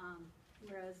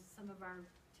 Whereas some of our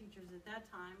teachers at that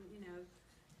time, you know,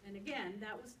 and again,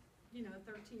 that was, you know,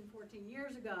 13, 14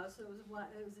 years ago, so it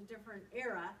was a different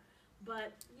era.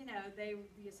 But, you know,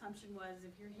 the assumption was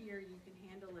if you're here, you can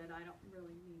handle it. I don't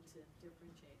really need to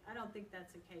differentiate. I don't think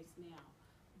that's the case now,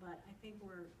 but I think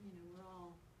we're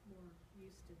all more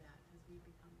used to that as we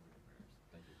become more diverse.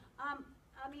 Thank you.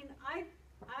 I mean,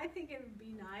 I think it would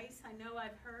be nice. I know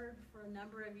I've heard for a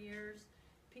number of years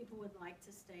people would like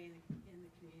to stay in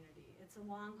the community. It's a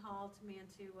long haul to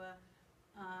Mantua.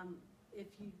 If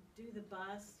you do the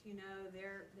bus, you know,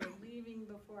 they're leaving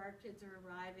before our kids are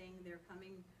arriving. They're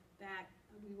coming back.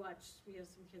 We have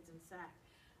some kids in SAC,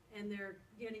 and they're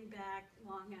getting back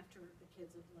long after the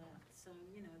kids have left. So,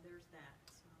 you know, there's that.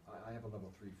 So. I have a level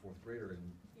 3 4th grader, and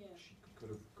Yeah. she could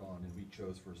have gone, and we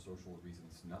chose for social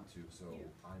reasons not to. So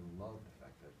Yeah. I love the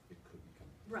fact that it could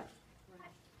become. Right.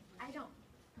 I don't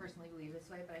personally believe this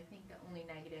way, but I think the only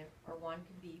negative or one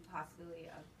could be possibility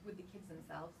of, with the kids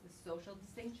themselves, the social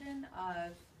distinction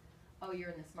of, oh, you're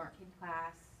in the smart kid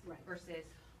class Right. versus.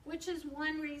 Which is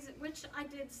one reason, which I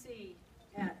did see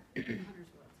at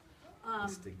Hunter's Woods.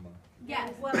 Stigma.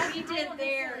 Yes. What I we don't did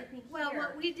there, necessarily think well, here,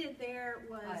 what we did there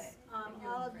was, but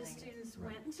you're all of the running it. students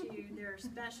went to their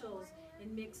specials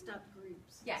in mixed up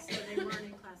groups. Yes. So they weren't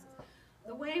in classes.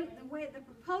 The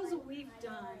proposal we've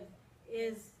done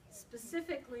is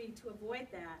specifically to avoid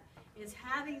that, is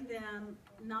having them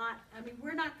not, I mean,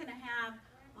 we're not gonna have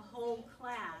a whole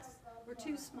class, we're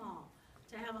too small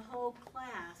to have a whole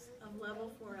class of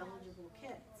level 4 eligible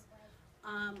kids.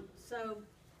 So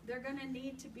they're gonna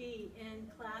need to be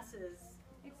in classes,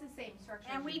 It's the same structure.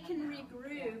 and as we have can now.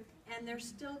 regroup, and they're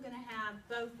still gonna have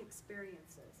both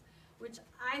experiences, which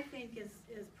I think is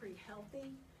pretty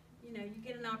healthy. You know, you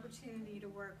get an opportunity to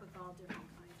work with all different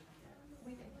kinds of kids.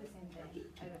 We did the same thing.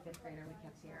 I have a 5th grader we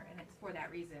kept here, and it's for that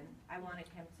reason. I wanted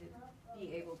him to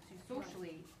be able to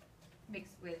socially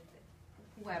mix with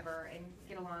whoever and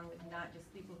get along with not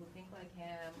just people who think like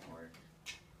him or,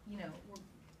 you know,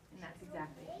 and that's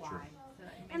exactly why. So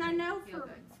it And makes I me know feel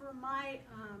good. for my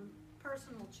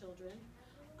personal children,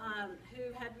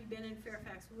 who had we been in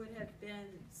Fairfax would have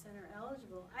been center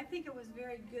eligible, I think it was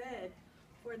very good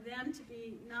for them to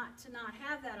be not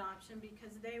have that option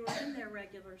because they were in their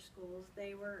regular schools.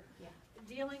 They were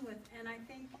dealing with, and I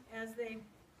think as they've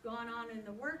gone on in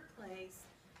the workplace,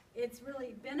 it's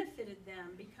really benefited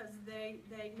them because they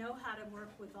know how to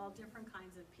work with all different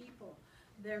kinds of people.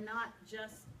 They're not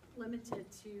just limited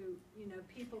to, you know,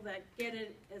 people that get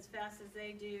it as fast as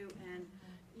they do and,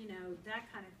 you know,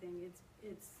 that kind of thing.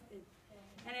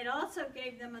 And it also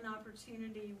gave them an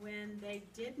opportunity when they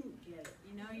didn't get it.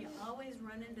 You know, you always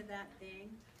run into that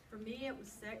thing. For me, it was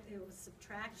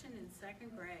subtraction in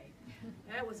 2nd grade.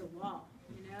 That was a wall,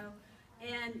 you know.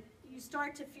 And you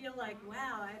start to feel like,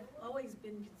 wow, I've always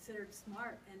been considered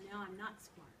smart, and now I'm not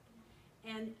smart.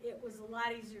 And it was a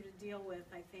lot easier to deal with,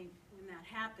 I think, when that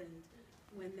happened,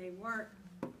 when they weren't,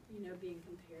 you know, being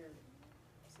compared.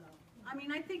 So, I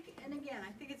mean, I think, and again,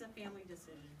 I think it's a family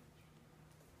decision.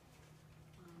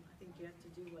 I think you have to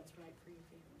do what's right for your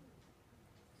family.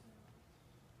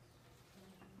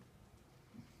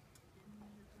 Any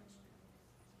other questions?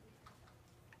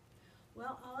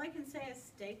 Well, all I can say is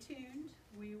stay tuned.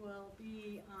 We will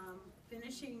be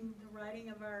finishing the writing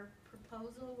of our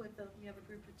proposal we have a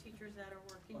group of teachers that are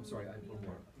working. I'm sorry, I have one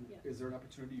more. Yeah. Is there an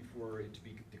opportunity for it to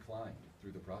be declined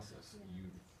through the process? Yeah. You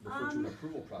refer to an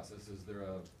approval process. Is there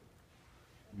a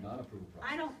non-approval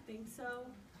process? I don't think so,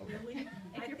 Okay. really.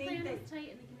 If I your think plan that, is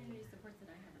tight and the community supports it,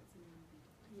 I haven't seen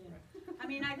anything. yeah. I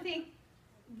mean, I think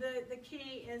the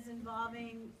key is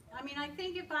involving, I mean, I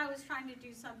think if I was trying to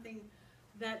do something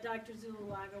that Dr.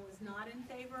 Zuluaga was not in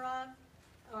favor of,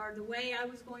 or the way I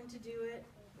was going to do it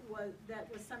was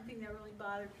something that really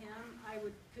bothered him, I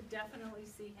could definitely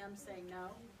see him say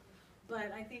no.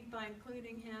 But I think by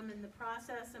including him in the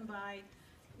process and by,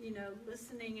 you know,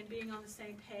 listening and being on the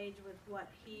same page with what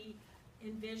he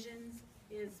envisions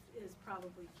is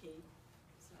probably key.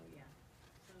 So, yeah.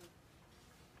 So,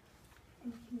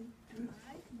 And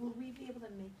will we be able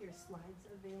to make your slides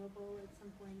available at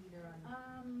some point, either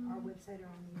on our website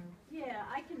or on your? yeah,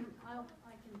 I can put them on.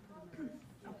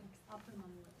 I'll put them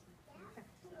on the website.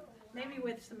 So, maybe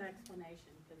with some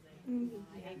explanation, because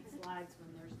I hate slides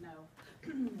when there's no.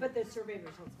 But the survey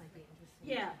results might be interesting.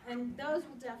 Yeah, and those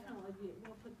will definitely be,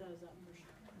 we'll put those up for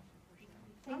sure.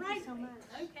 Thank All right. you so much.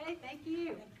 Okay, thank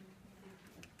you.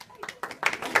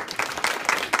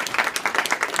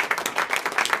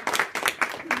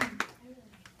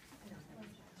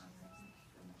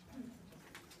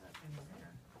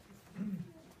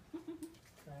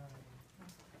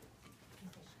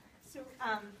 So,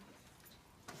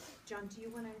 John, do you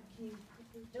want to, can you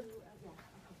quickly do? Yeah.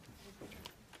 Okay.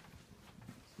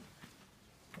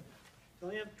 We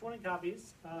only have 20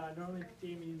 copies. Normally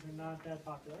PTA meetings are not that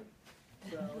popular.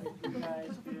 So if you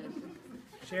guys could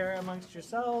share amongst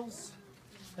yourselves,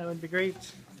 that would be great.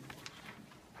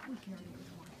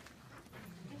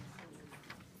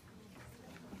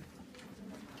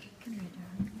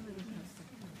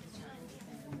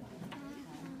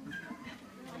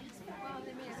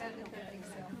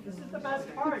 This is the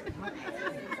best part.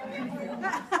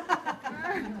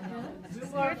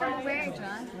 Where,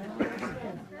 John?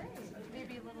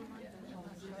 Maybe a little more.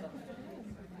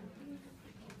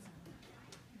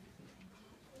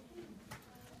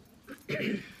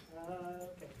 Okay,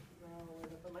 now where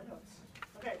to put my notes?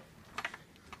 Okay.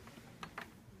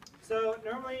 So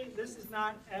normally this is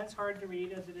not as hard to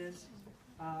read as it is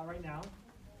right now.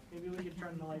 Maybe we could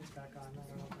turn the lights back on. I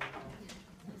don't know if that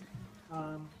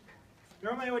will.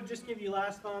 Normally I would just give you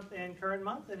last month and current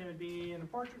month, and it would be in a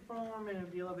portrait form, and it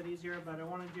would be a little bit easier, but I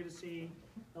wanted you to see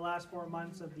the last 4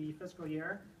 months of the fiscal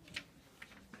year.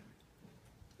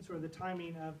 Sort of the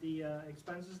timing of the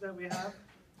expenses that we have.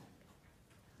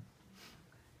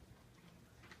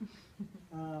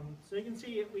 So you can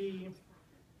see we,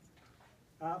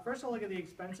 first I'll look at the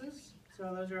expenses.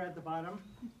 So those are at the bottom.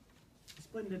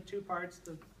 Split into two parts.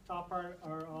 The top part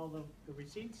are all the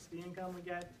receipts, the income we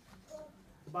get.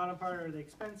 The bottom part are the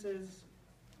expenses.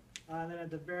 And then at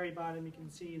the very bottom you can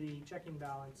see the checking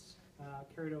balance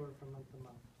carried over from month to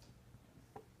month.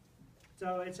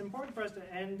 So it's important for us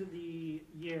to end the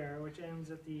year, which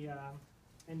ends at the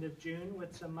end of June,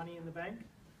 with some money in the bank.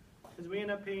 Because we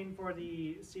end up paying for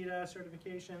the CETA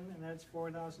certification, and that's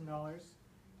 $4,000.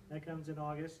 That comes in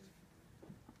August.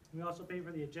 We also pay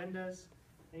for the agendas.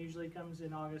 That usually comes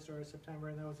in August or September,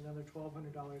 and that was another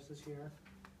 $1,200 this year.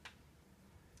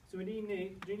 So we do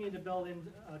need to build in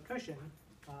a cushion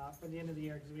for the end of the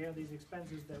year, because we have these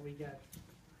expenses that we get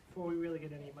before we really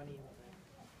get any money in the bank.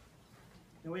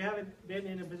 Now, we haven't been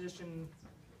in a position,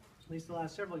 at least the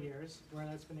last several years, where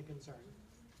that's been a concern,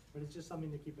 but it's just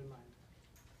something to keep in mind.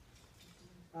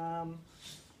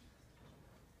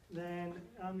 Then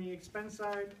on the expense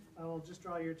side, I will just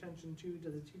draw your attention to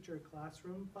the teacher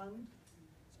classroom fund.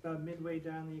 It's about midway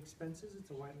down the expenses. It's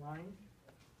a white line.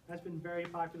 That's been very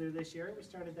popular this year. We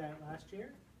started that last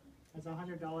year. That's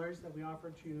 $100 that we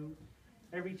offer to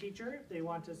every teacher if they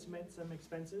want to submit some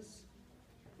expenses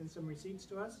and some receipts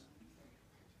to us.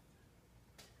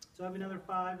 So I have another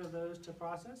 5 of those to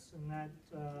process, and that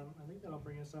I think that'll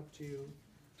bring us up to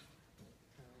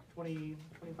 20,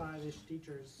 25-ish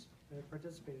teachers that have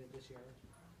participated this year.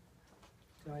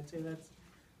 So I'd say that's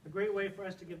a great way for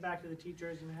us to give back to the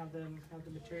teachers and have them have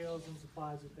the materials and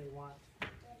supplies that they want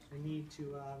and need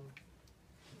to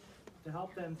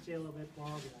help them stay a little bit more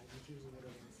organized. It's usually what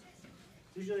it is.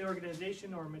 It's usually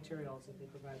organization or materials that they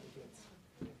provide the kids.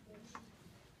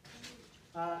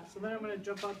 So then I'm going to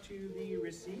jump up to the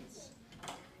receipts.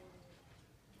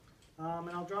 And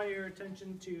I'll draw your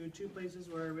attention to 2 places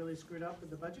where I really screwed up with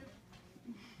the budget.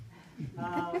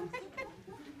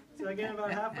 So again,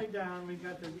 about halfway down, we've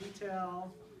got the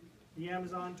retail, the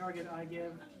Amazon, Target,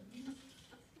 iGive.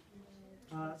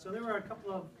 So there were a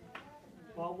couple of,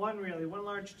 well, one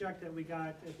large check that we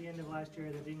got at the end of last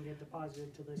year that didn't get deposited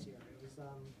until this year. It was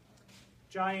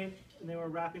Giant, and they were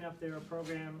wrapping up their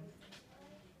program.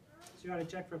 So we got a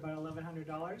check for about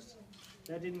 $1,100.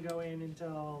 That didn't go in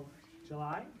until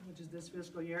July, which is this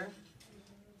fiscal year.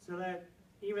 So that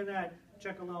even that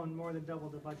check alone more than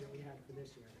doubled the budget we had for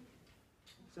this year.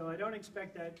 So I don't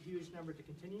expect that huge number to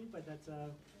continue, but that's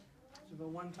a sort of a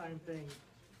one-time thing.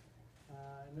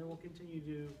 And then we'll continue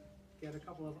to get a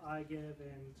couple of iGive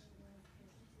and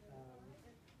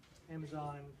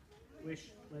Amazon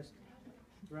wish list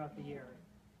throughout the year.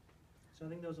 So I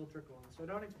think those will trickle in. So I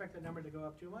don't expect the number to go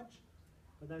up too much,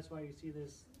 but that's why you see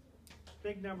this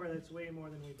big number that's way more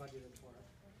than we budgeted for.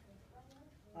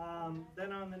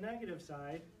 Then on the negative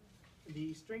side,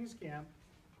 the strings camp,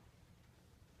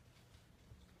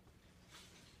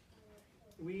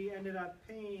 we ended up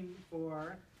paying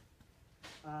for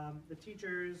the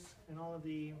teachers and all of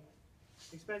the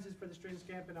expenses for the strings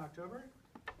camp in October.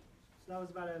 So that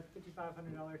was about a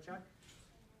 $5,500 check.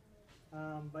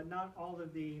 But not all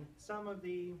of some of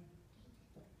the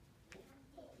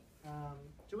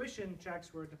tuition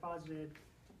checks were deposited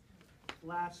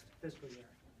last fiscal year.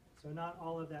 So not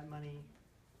all of that money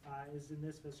is in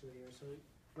this fiscal year. So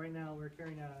right now we're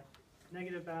carrying a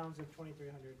negative balance of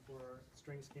 $2,300 for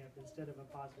strings camp instead of a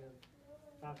positive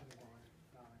 $500 balance.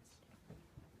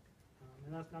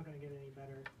 And that's not going to get any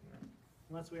better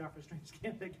unless we offer strings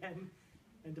camp again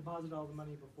and deposit all the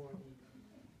money before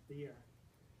the year.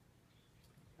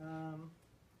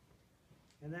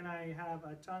 And then I have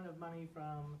a ton of money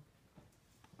from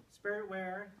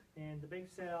Spiritware and the bake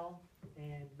sale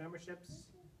and memberships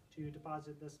to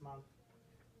deposit this month.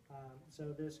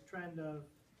 So this trend of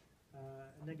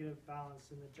a negative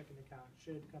balance in the checking account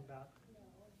should come back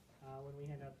when we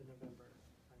hand out the November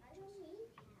financials.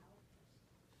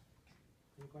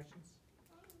 Any questions?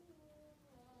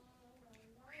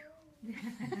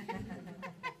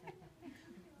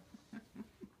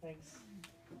 Thanks.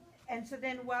 And so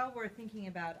then while we're thinking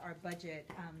about our budget,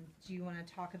 do you want to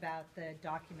talk about the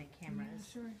document cameras?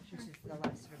 Yeah, sure. Which is the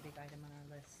last sort of big item on our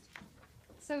list.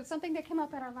 So something that came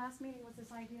up at our last meeting was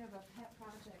this idea of a pet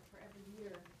project for every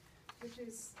year, which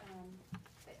is,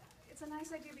 it's a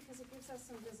nice idea because it gives us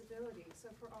some visibility. So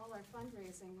for all our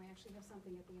fundraising, we actually have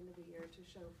something at the end of the year to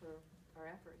show for our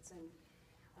efforts, and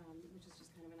which is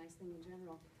just kind of a nice thing in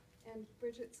general. And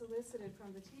Bridget solicited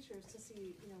from the teachers to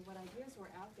see, what ideas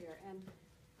were out there, and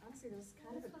honestly, there was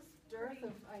kind of a dearth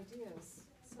of ideas.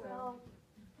 So, Well,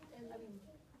 and I mean,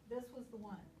 this was the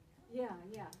one. yeah.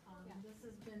 This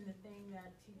has been the thing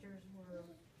that teachers were,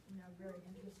 very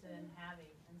interested in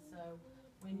having. And so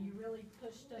when you really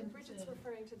pushed them And Bridget's to,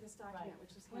 referring to this document, Right.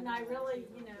 which is. when I really,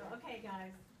 you know, okay,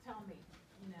 guys, tell me,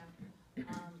 you know,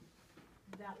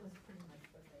 that was pretty much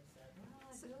what they said. Well,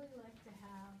 I'd really like to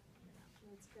have, you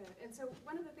know. That's good. And so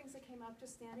one of the things that came up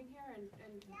just standing here and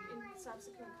in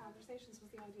subsequent conversations was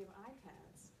the idea of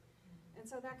iPads. And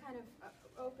so that kind of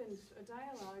opened a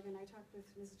dialogue, and I talked with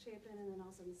Mrs. Chapin and then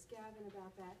also Ms. Gavin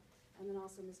about that, and then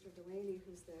also Mr. Delaney,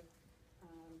 who's the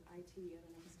IT, I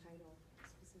don't know his title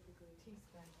specifically.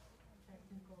 T-spec,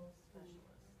 technical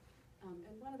specialist.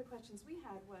 And one of the questions we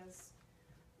had was,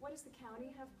 what does the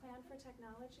county have planned for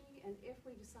technology? And if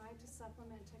we decide to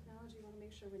supplement technology, we want to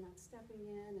make sure we're not stepping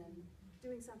in and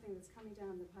doing something that's coming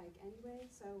down the pike anyway.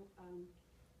 So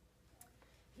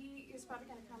he is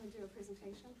probably going to come and do a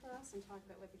presentation for us and talk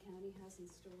about what the county has in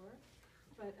store.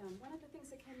 But one of the things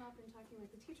that came up in talking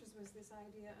with the teachers was this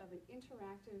idea of an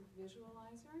interactive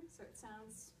visualizer. So it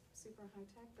sounds super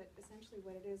high-tech, but essentially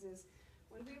what it is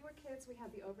when we were kids, we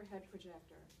had the overhead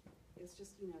projector. It's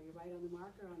just, you know, you write on the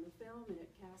marker on the film and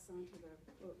it casts onto the,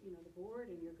 you know, the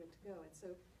board and you're good to go. And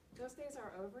so those days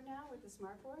are over now with the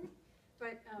smart board.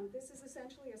 But this is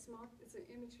essentially it's an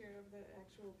image here of the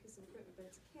actual piece of equipment, but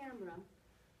it's a camera.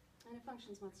 And it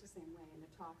functions much the same way, and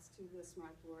it talks to the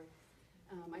smart board.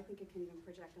 I think it can even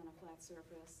project on a flat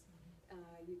surface.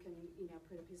 You can, you know,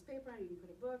 put a piece of paper on it, you can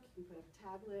put a book, you can put a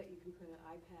tablet, you can put an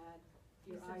iPad,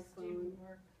 your Piece of iPhone. student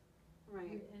work.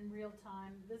 Right. In real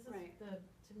time. This is Right.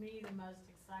 to me, the most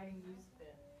exciting use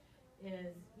bit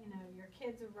is, you know, your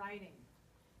kids are writing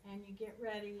and you get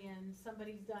ready and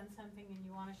somebody's done something and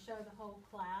you want to show the whole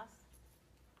class,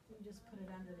 you just put it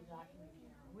under the document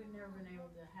camera. We've never been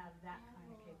able to have that kind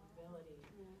of capability.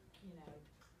 Yeah. You know,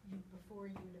 before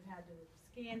you would have had to have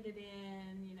scanned it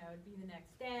in, you know, it'd be the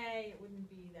next day, it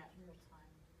wouldn't be that real time.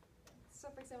 So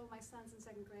for example, my son's in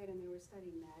 2nd grade and they were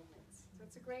studying magnets. So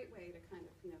it's a great way to kind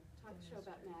of, you know, show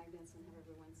about magnets and have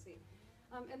everyone see.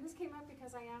 And this came up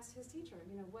because I asked his teacher,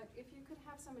 you know, what if you could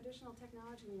have some additional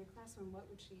technology in your classroom, what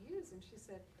would she use? And she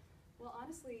said, well,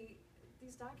 honestly,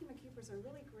 these document keepers are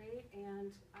really great,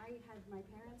 and I had my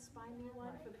parents buy me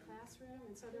one for the classroom,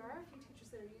 and so there are a few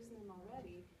teachers that are using them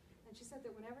already. And she said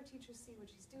that whenever teachers see what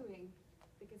she's doing,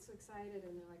 they get so excited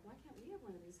and they're like, why can't we have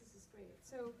one of these? This is great.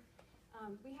 So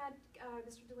we had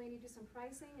Mr. Delaney do some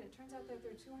pricing, and it turns out that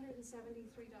they're $273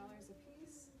 a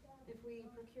piece. If we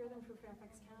procure them through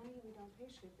Fairfax County, we don't pay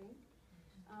shipping.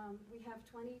 We have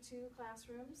 22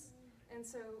 classrooms, and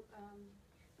so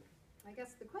I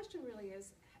guess the question really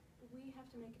is, we have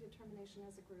to make a determination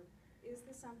as a group. Is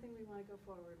this something we want to go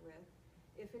forward with?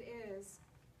 If it is,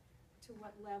 to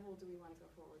what level do we want to go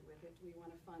forward with it? Do we want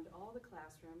to fund all the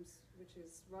classrooms, which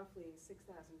is roughly $6,000?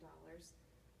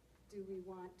 Do we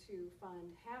want to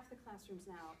fund half the classrooms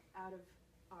now out of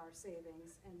our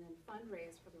savings and then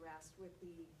fundraise for the rest with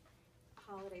the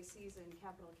holiday season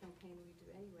capital campaign we do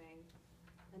anyway?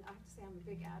 And I have to say I'm a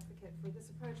big advocate for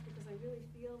this approach because I really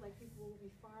feel like people will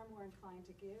be far more inclined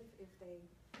to give if they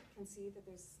can see that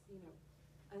there's, you know,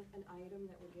 an item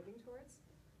that we're giving towards.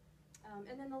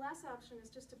 And then the last option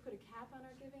is just to put a cap on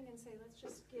our giving and say, let's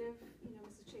just give, you know,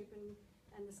 Mrs. Chapin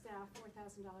and the staff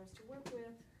 $4,000 to work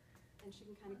with, and she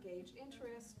can kind of gauge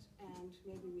interest, and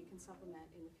maybe we can supplement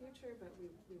in the future, but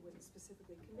we wouldn't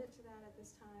specifically commit to that at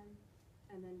this time,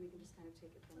 and then we can just kind of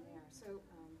take it from there. So,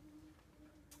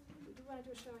 do you want to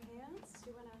do a show of hands?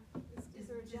 Do you want to, is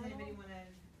there a general? Does anybody want to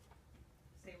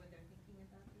say what they're thinking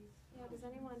about these? Yeah, does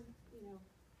anyone, you know,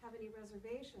 have any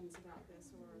reservations about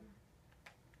this, or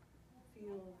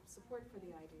feel support for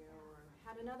the idea, or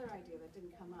had another idea that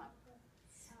didn't come up?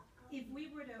 If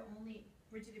we were to only,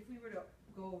 Bridget, if we were to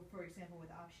go, for example, with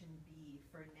option B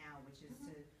for now, which is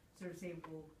to sort of say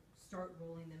we'll start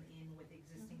rolling them in with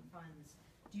existing funds,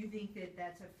 do you think that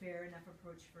that's a fair enough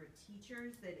approach for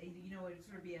teachers, that, you know, it would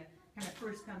sort of be a kind of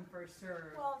first come, first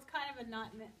serve? Well, it's kind of a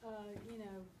not, you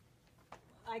know,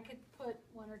 I could put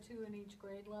 1 or 2 in each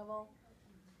grade level.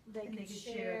 They could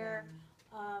share.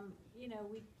 You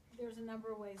know, there's a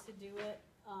number of ways to do it.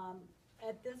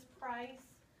 At this price,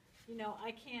 you know,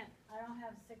 I don't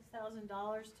have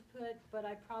 $6,000 to put, but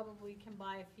I probably can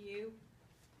buy a few,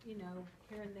 you know,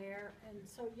 here and there. And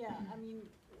so, yeah, I mean,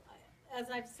 as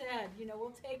I've said, you know,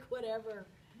 we'll take whatever,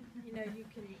 you know, you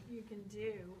can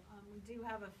do. We do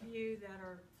have a few that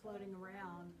are floating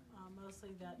around,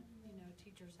 mostly that, you know,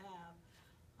 teachers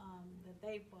have, that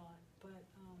they've bought. But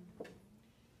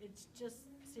it's just,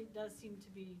 it does seem to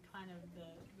be kind of the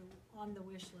on the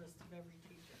wish list of every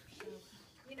teacher. So,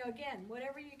 you know, again,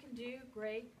 whatever you can do,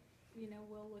 great. You know,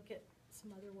 we'll look at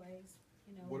some other ways,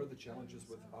 you know. What are the challenges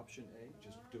with option A,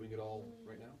 just doing it all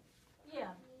right now?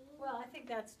 Yeah, Well, I think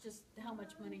that's just how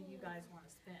much money you guys wanna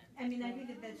spend. I mean, I think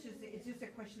that it's just a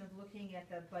question of looking at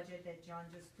the budget that John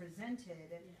just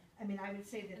presented. I mean, I would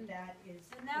say that that is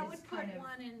And that would put kind of.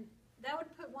 one in, that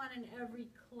would put one in every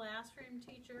classroom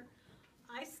teacher.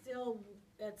 I still,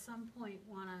 at some point,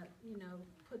 wanna,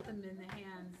 put them in the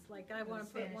hands, like I wanna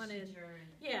put one in.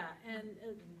 Yeah, and,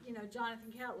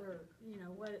 Jonathan Kettler,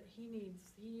 what he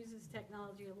needs, he uses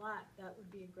technology a lot, that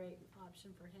would be a great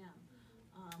option for him.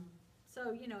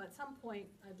 So, at some point,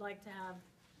 I'd like to have,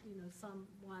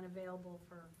 someone available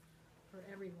for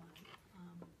everyone,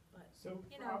 but, So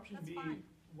for know, option that's B, fine.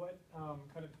 what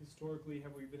kind of historically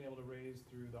have we been able to raise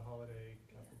through the holiday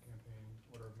capital campaign,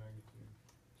 order of magnitude?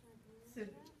 So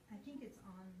I think it's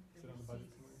on Is it on the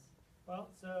budget somewhere? Well,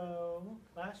 so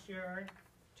last year,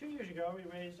 2 years ago, we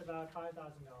raised about $5,000.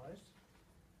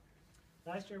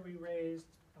 Last year, we raised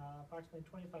approximately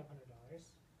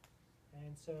 $2,500.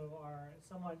 And so our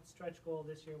somewhat stretch goal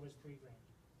this year was $3,000.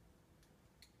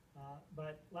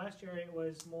 But last year it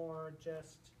was more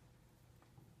just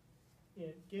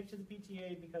give to the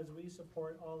PTA because we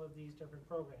support all of these different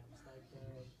programs, like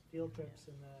the field trips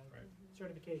and the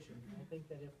certification. I think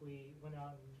that if we went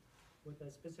out and with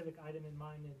a specific item in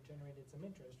mind and generated some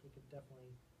interest, we could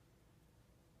definitely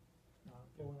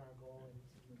fill in our goal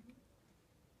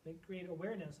and create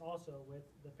awareness also with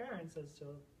the parents as to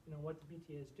what the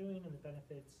PTA is doing and the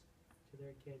benefits to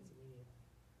their kids immediately.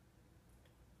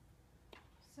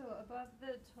 So above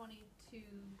the 22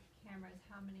 cameras,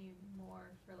 how many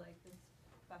more for like the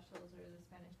specials or the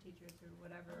Spanish teachers or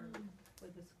whatever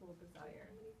would the school desire?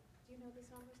 Do you know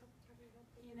these numbers off the top of your head?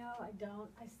 I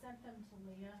don't, I sent them to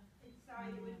Leah.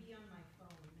 Sorry, it would be on my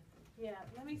phone. Yeah,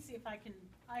 let me see if I can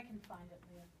find it,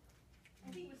 Leah. I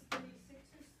think it was 36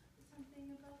 or something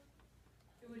above.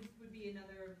 It would be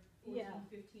another 14, Yeah.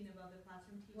 15 above the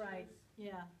classroom teachers. Right,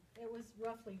 yeah, it was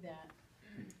roughly that.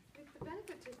 The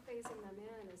benefit to phasing them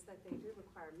in is that they do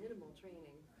require minimal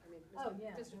training. I mean, Oh,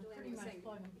 yeah, Mr. they're Delaney pretty was much saying,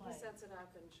 plug and play. he sets it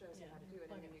up and shows you Yeah, how to do it,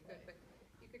 plug and then and you could, play.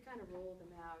 but you could kind of roll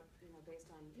them out,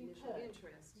 based on You initial could,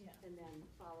 interest, yeah. and then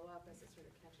follow up as it sort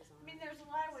of catches on. I mean, there's a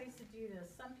lot of ways to do this.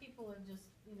 Some people have just,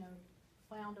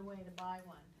 found a way to buy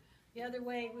one. The other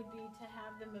way would be to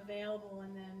have them available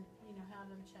and then, have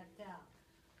them checked out.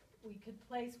 We could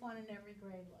place one in every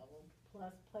grade level,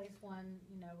 plus place one,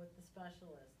 with the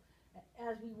specialist.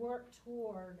 As we work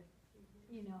toward,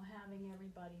 having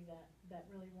everybody that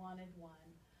really wanted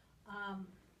one.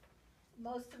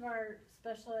 Most of our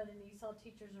special ed and ESOL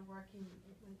teachers are working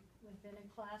within a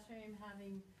classroom,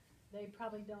 they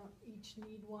probably don't each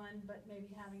need one, but maybe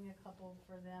having a couple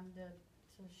for them to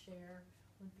share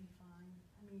would be fine.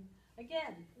 I mean,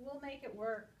 again, we'll make it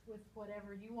work with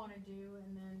whatever you want to do,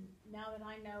 and then now that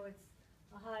I know it's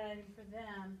a hot item for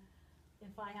them,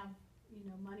 if I have,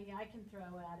 money I can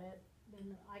throw at it,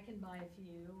 then I can buy a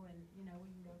few, and, we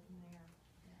can go from there.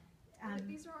 But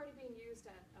these are already being used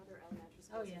at other elementary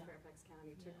schools in yeah. Fairfax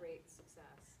County to Yeah. great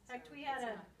success. In fact, So we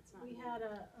had it's not we new. had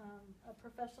a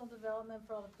professional development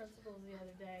for all the principals the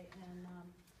other day, and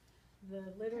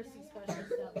the literacy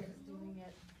specialist that was doing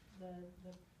it,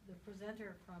 the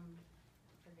presenter from,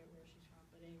 I forget where she's from,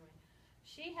 but anyway,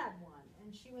 she had one,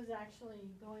 and she was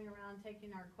actually going around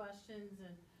taking our questions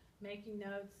and making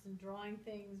notes and drawing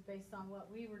things based on what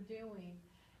we were doing,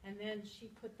 and then she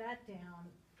put that down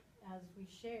as we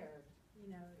shared.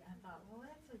 I thought, well,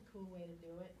 that's a cool way to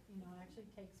do it, actually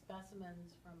take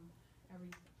specimens from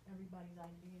everybody's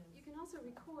ideas. You can also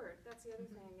record, that's the other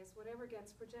thing, is whatever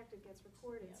gets projected gets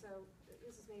recorded. Yeah. So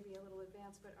this is maybe a little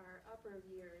advanced, but our upper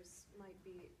years might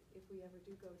be, if we ever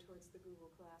do go towards the Google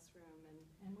Classroom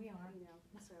And we are.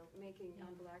 so making Yeah.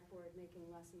 on Blackboard, making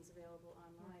lessons available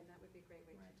online, that would be a great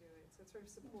way to do it. So it sort of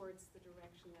supports the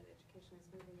direction that education is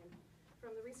moving in.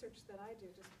 From the research that I do,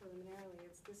 just preliminarily,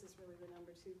 this is really the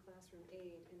 #2 classroom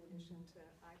aid in addition to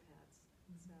iPads,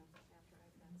 so after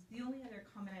iPads. The only other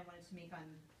comment I wanted to make on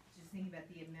just thinking about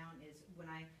the amount is when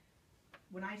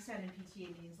I sat in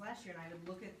PTA meetings last year and I would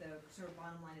look at the sort of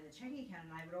bottom line in the checking account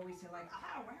and I would always say like,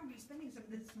 why are we spending some of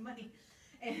this money?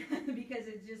 And because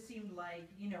it just seemed like,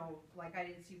 like I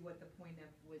didn't see what the point of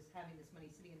was having this money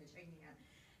sitting in the checking account.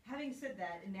 Having said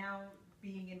that, and now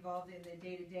being involved in the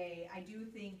day-to-day, I do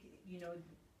think,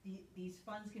 these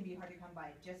funds can be hard to come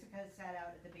by. Jessica sat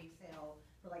out at the bake sale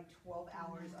for like 12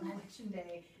 hours on election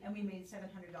day, and we made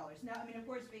 $700. Now, I mean, of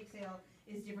course, bake sale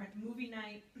is different. Movie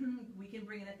night, we can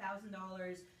bring in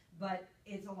 $1,000, but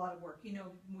it's a lot of work.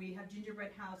 We have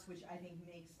Gingerbread House, which I think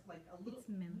makes like a little. It's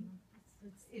minimal.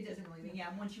 It doesn't really,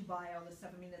 yeah, once you buy all this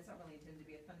stuff, I mean, that's not really intended to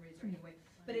be a fundraiser anyway.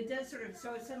 But it does sort of,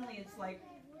 so suddenly it's like,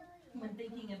 when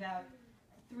thinking about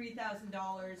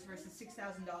 $3,000 versus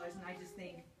 $6,000, and I just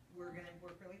think, we're gonna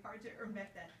work really hard to earn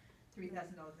back that $3,000,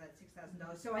 that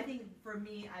 $6,000. So I think for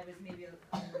me, I was maybe a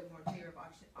little bit more clear of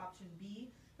option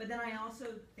B, but then I also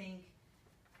think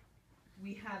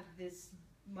we have this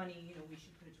money, we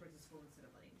should put it towards the school instead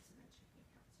of letting it sit in that checking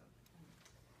account,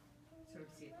 so sort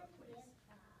of see it both ways.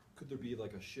 Could there be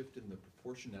like a shift in the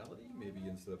proportionality, maybe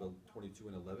instead of a 22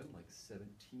 and 11, like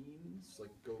 17s,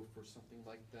 like go for something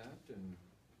like that, and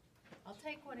I'll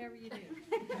take whatever you do.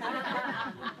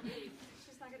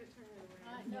 She's not gonna turn it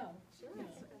away. No, Sure, no,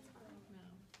 that's fine. no,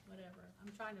 whatever.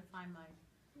 I'm trying to find my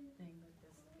thing with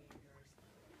this behavior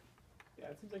stuff.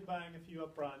 Yeah, it seems like buying a few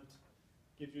upfront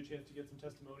gives you a chance to get some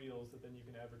testimonials that then you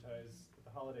can advertise at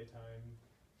the holiday time.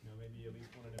 Maybe at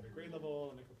least one in every grade level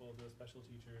and a couple of the special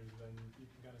teachers. Then you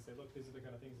can kind of say, look, these are the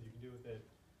kind of things that you can do with it,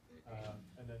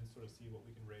 and then sort of see what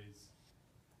we can raise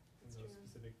in those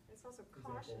specific. It's also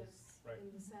examples. cautious Right.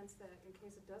 in the sense that in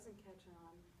case it doesn't catch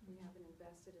on, we haven't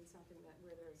invested in something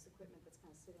where there's equipment that's kind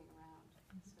of sitting around.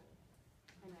 So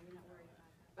I know you're not worried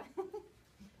about that,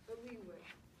 but we would,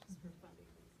 just for funding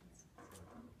reasons.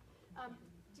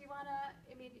 Do you wanna,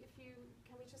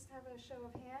 can we just have a show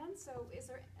of hands? So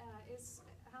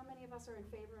how many of us are in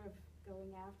favor of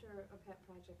going after a pet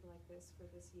project like this for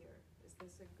this year? Is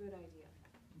this a good idea?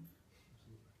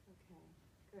 Okay,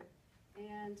 good.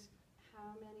 And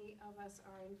how many of us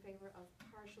are in favor of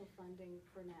partial funding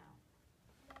for now?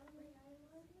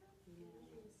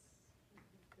 Yes.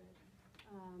 Good.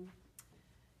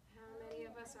 How many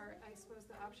of us are, I suppose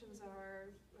the options are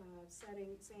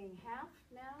saying half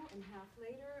now and half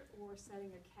later, or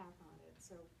setting a cap on it?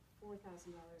 So $4,000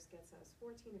 gets us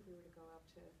 14. If we were to go up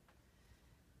to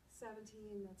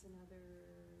 17, that's another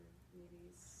maybe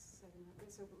 700.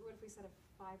 So what if we set a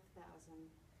 $5,000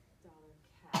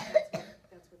 cap?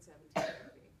 That's what 17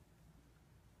 would be.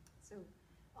 So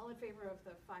all in favor of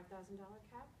the $5,000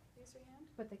 cap, raise your hand.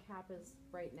 But the cap is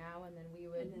right now, and then we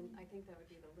would. And then I think that would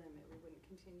be the limit. We wouldn't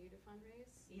continue to fundraise.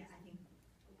 Yeah,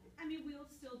 we'll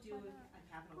still do a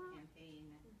capital campaign.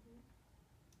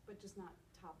 But just not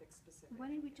topic specific. Why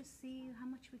don't we just see how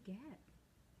much we get?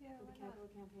 Yeah, For the capital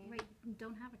campaign? Right,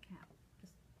 don't have a cap,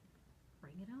 just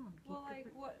bring it on. Keep Well,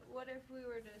 the- what if we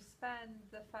were to spend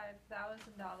the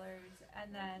 $5,000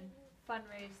 and then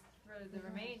fundraise for the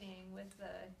remaining with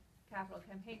the capital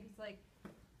campaign? Because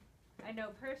I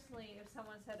know personally, if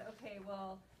someone said, okay,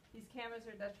 well, these cameras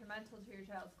are detrimental to your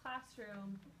child's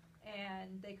classroom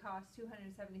and they cost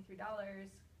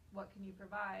 $273, what can you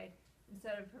provide?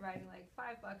 Instead of providing like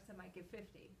 $5, I might give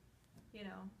 50.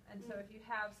 And so if you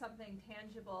have something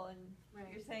tangible and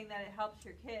you're saying that it helps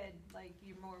your kid,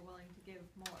 you're more willing to give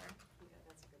more. Yeah,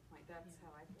 that's a good point. That's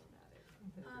how I feel about it.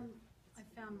 I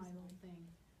found my little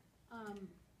thing.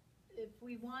 If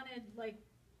we wanted,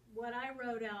 what I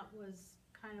wrote out was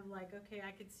kind of okay,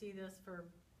 I could see this for,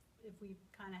 if we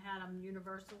kind of had them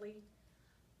universally,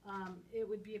 it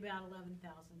would be about $11,000.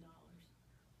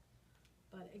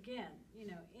 But again,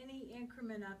 any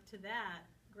increment up to that,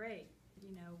 great.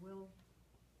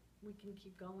 We can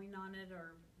keep going on it,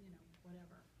 or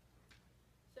whatever.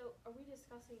 So are we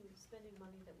discussing spending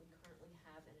money that we currently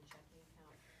have in a checking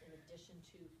account in addition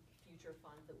to future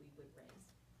funds that we would raise?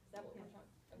 Is that what we're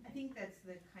talking? Okay. I think that's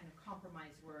the kind of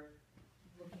compromise we're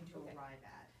looking to arrive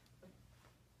at.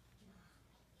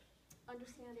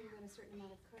 Understanding that a certain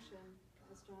amount of cushion,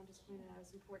 as John just pointed out,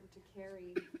 is important to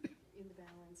carry in the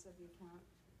balance of the account,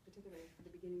 particularly for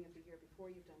the beginning of the year before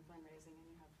you've done fundraising and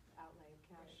you have outlay of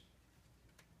cash.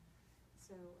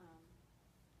 So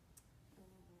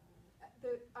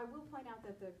I will point out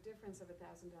that the difference of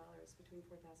 $1,000 between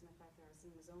 4,000 and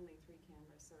 5,000 is only 3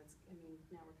 cameras. So it's,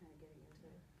 now we're kind of getting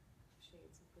into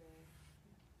shades of gray.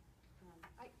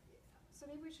 So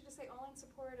maybe we should just say all in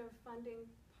support of funding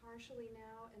partially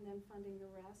now and then funding the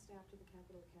rest after the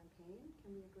capital campaign.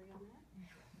 Can we agree on that?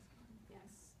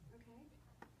 Yes. Okay.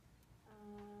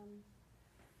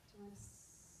 Do you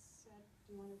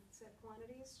want to set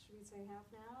quantities? Should we say half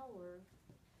now, or?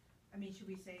 Should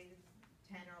we say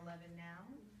 10 or 11 now?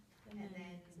 And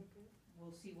then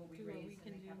we'll see what we raise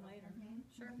in the capital campaign?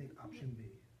 Sure. I think option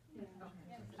B. Yeah.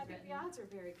 I think the odds are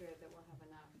very good that we'll have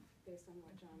enough based on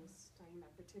what John was talking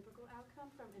about. The typical outcome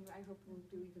and I hope we'll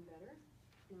do even better,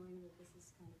 knowing that this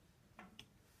is kind of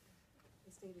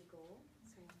the stated goal.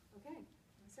 So, okay.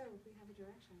 So we have a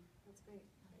direction. That's great.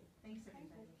 Thanks,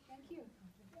 everybody. Thank you.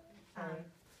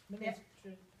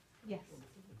 Yes.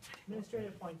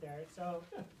 Administrative point there. So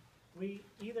we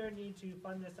either need to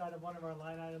fund this out of one of our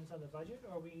line items on the budget,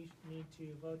 or we need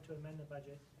to vote to amend the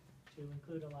budget to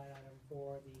include a line item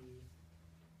for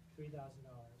the $3,000.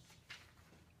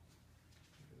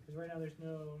 Because right now there's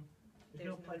no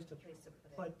place to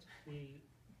put the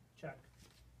check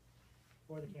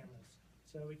for the cameras.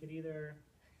 So we could either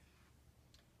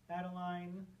add a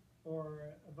line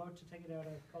or vote to take it out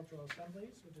of cultural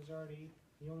assemblies, which is already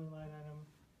the only line item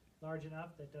large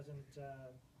enough that doesn't,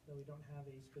 that we don't have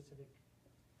a specific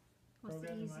What's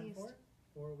the program in mind easiest? for it,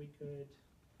 or we could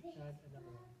add another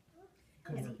line.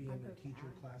 Couldn't it be in the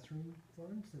teacher classroom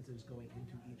fund, since it's going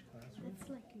into each classroom? It's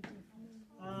slightly different.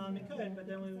 It could, but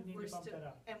then we would need We're to bump still,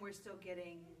 that up. and we're still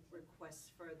getting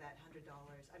requests for that $100.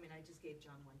 I mean, I just gave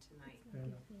John one tonight. Fair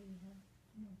enough.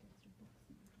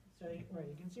 So, right,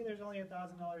 you can see there's only $1,000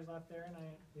 left there, and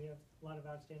we have a lot of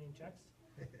outstanding checks.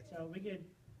 So we could,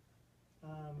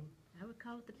 I would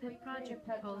call it the pet project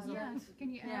Pet proposal. Yeah, can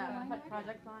you add a line Pet item?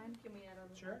 project line? Can we add a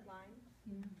Sure. line?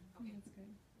 Yeah, Okay. that's good.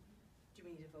 Do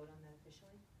we need to vote on that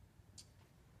officially?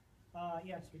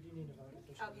 yes, we do need to vote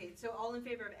officially. Okay, so all in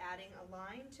favor of adding a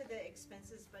line to the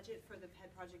expenses budget for the pet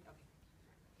project, okay,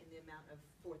 in the amount of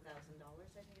 $4,000,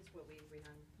 I think is what we agreed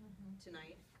on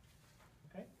tonight.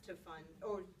 Okay. To fund,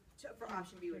 or for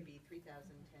option B would be 3,010.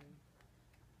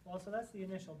 Well, so that's the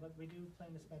initial, but we do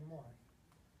plan to spend more.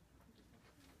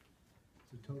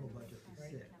 So total budget is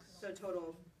Right. 6. So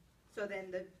total, so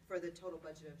then for the total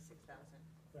budget of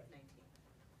 6,019,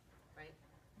 right?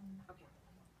 Okay.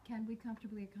 Can we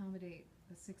comfortably accommodate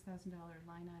a $6,000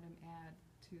 line item add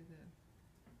to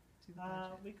the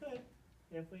budget? We could,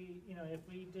 if we, if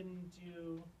we didn't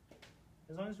do,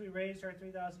 as long as we raised our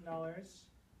 $3,000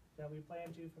 that we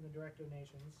plan to from the direct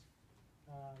donations,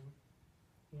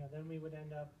 then we would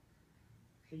end up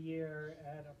the year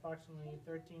at approximately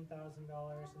 $13,000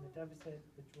 in the deficit,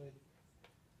 which would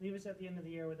leave us at the end of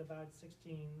the year with about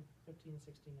 16 in the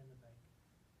bank.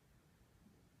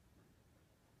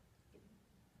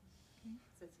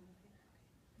 Does that seem okay?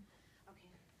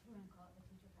 Okay. We're gonna call it the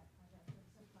teacher pet project.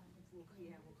 We'll call it pet project.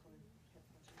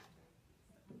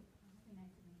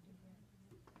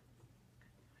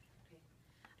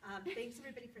 Thanks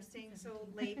everybody for staying so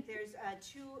late. There's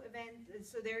two events.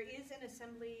 So there is an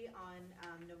assembly on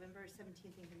November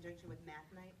 17th in conjunction with Math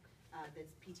Night.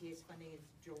 That's PTA's funding.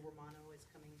 It's Joe Romano is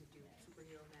coming to do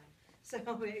superhero math. So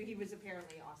he was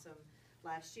apparently awesome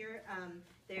last year.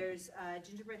 There's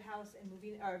Gingerbread House and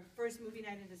first movie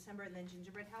night in December, and then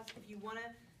Gingerbread House. If you want to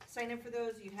sign up for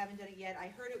those, you haven't done it yet. I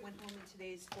heard it went home in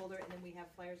today's folder, and then we have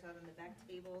flyers out on the back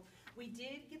table. We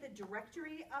did get the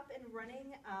directory up and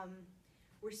running.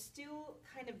 We're still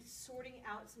kind of sorting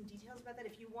out some details about that.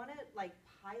 If you want to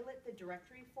pilot the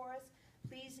directory for us,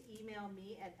 please email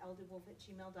me at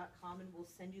ldewolf@gmail.com, and we'll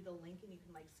send you the link, and you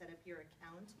can set up your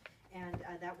account, and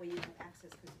that way you have access,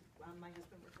 because my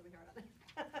husband worked really hard on it.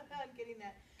 I'm getting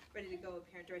that ready to go, a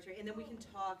parent directory, and then we can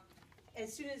talk as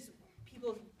soon as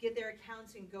people get their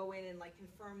accounts and go in and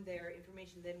confirm their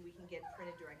information. Then we can get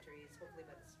printed directories hopefully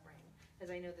by the spring,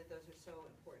 as I know that those are so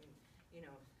important, year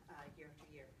after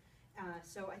year.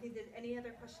 So I think that any other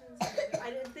questions?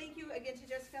 Thank you again to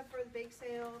Jessica for the bake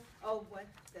sale. Oh, what?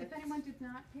 If anyone did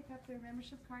not pick up their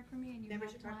membership card from me and you have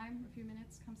Membership card? time, a few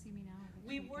minutes, come see me now.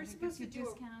 We were supposed to do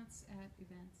discounts at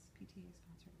events, PTA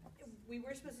sponsored events. We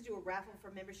were supposed to do a raffle for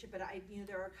membership, but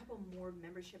there are a couple more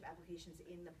membership applications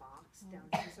in the box down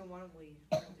here, so why don't we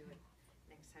do it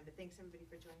next time? But thanks everybody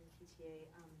for joining the PTA.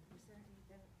 Was there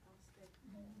anything else that?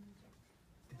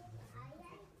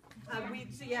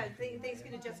 Thanks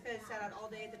again to Jessica. Sat out all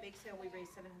day at the bake sale. We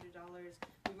raised $700.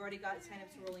 We've already got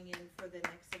signups rolling in for the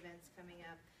next events coming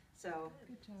up. So,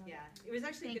 Good job. yeah, it was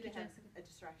actually Thank good to you, have Jessica. a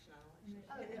distraction on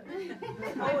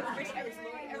election.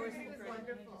 Everything was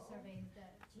wonderful.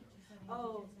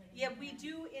 Oh, yeah, we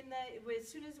do as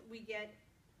soon as we get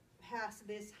past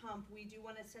this hump, we do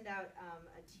want to send out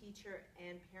a teacher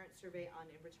and parent survey on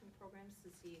enrichment programs to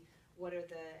see what are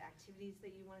the activities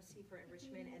that you want to see for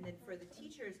enrichment, and then for the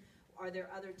teachers, are there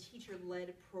other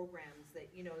teacher-led programs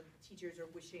that teachers are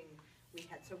wishing we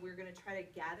had? So we're going to try to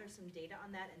gather some data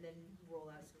on that and then roll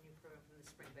out some new programs in the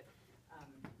spring. But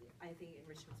I think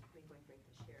enrichment's been going great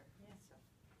this year. Yeah. So,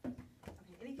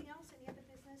 okay. Anything else? Any other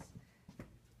business?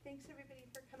 Thanks everybody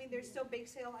for coming. There's still bake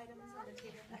sale items on the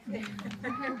table back there.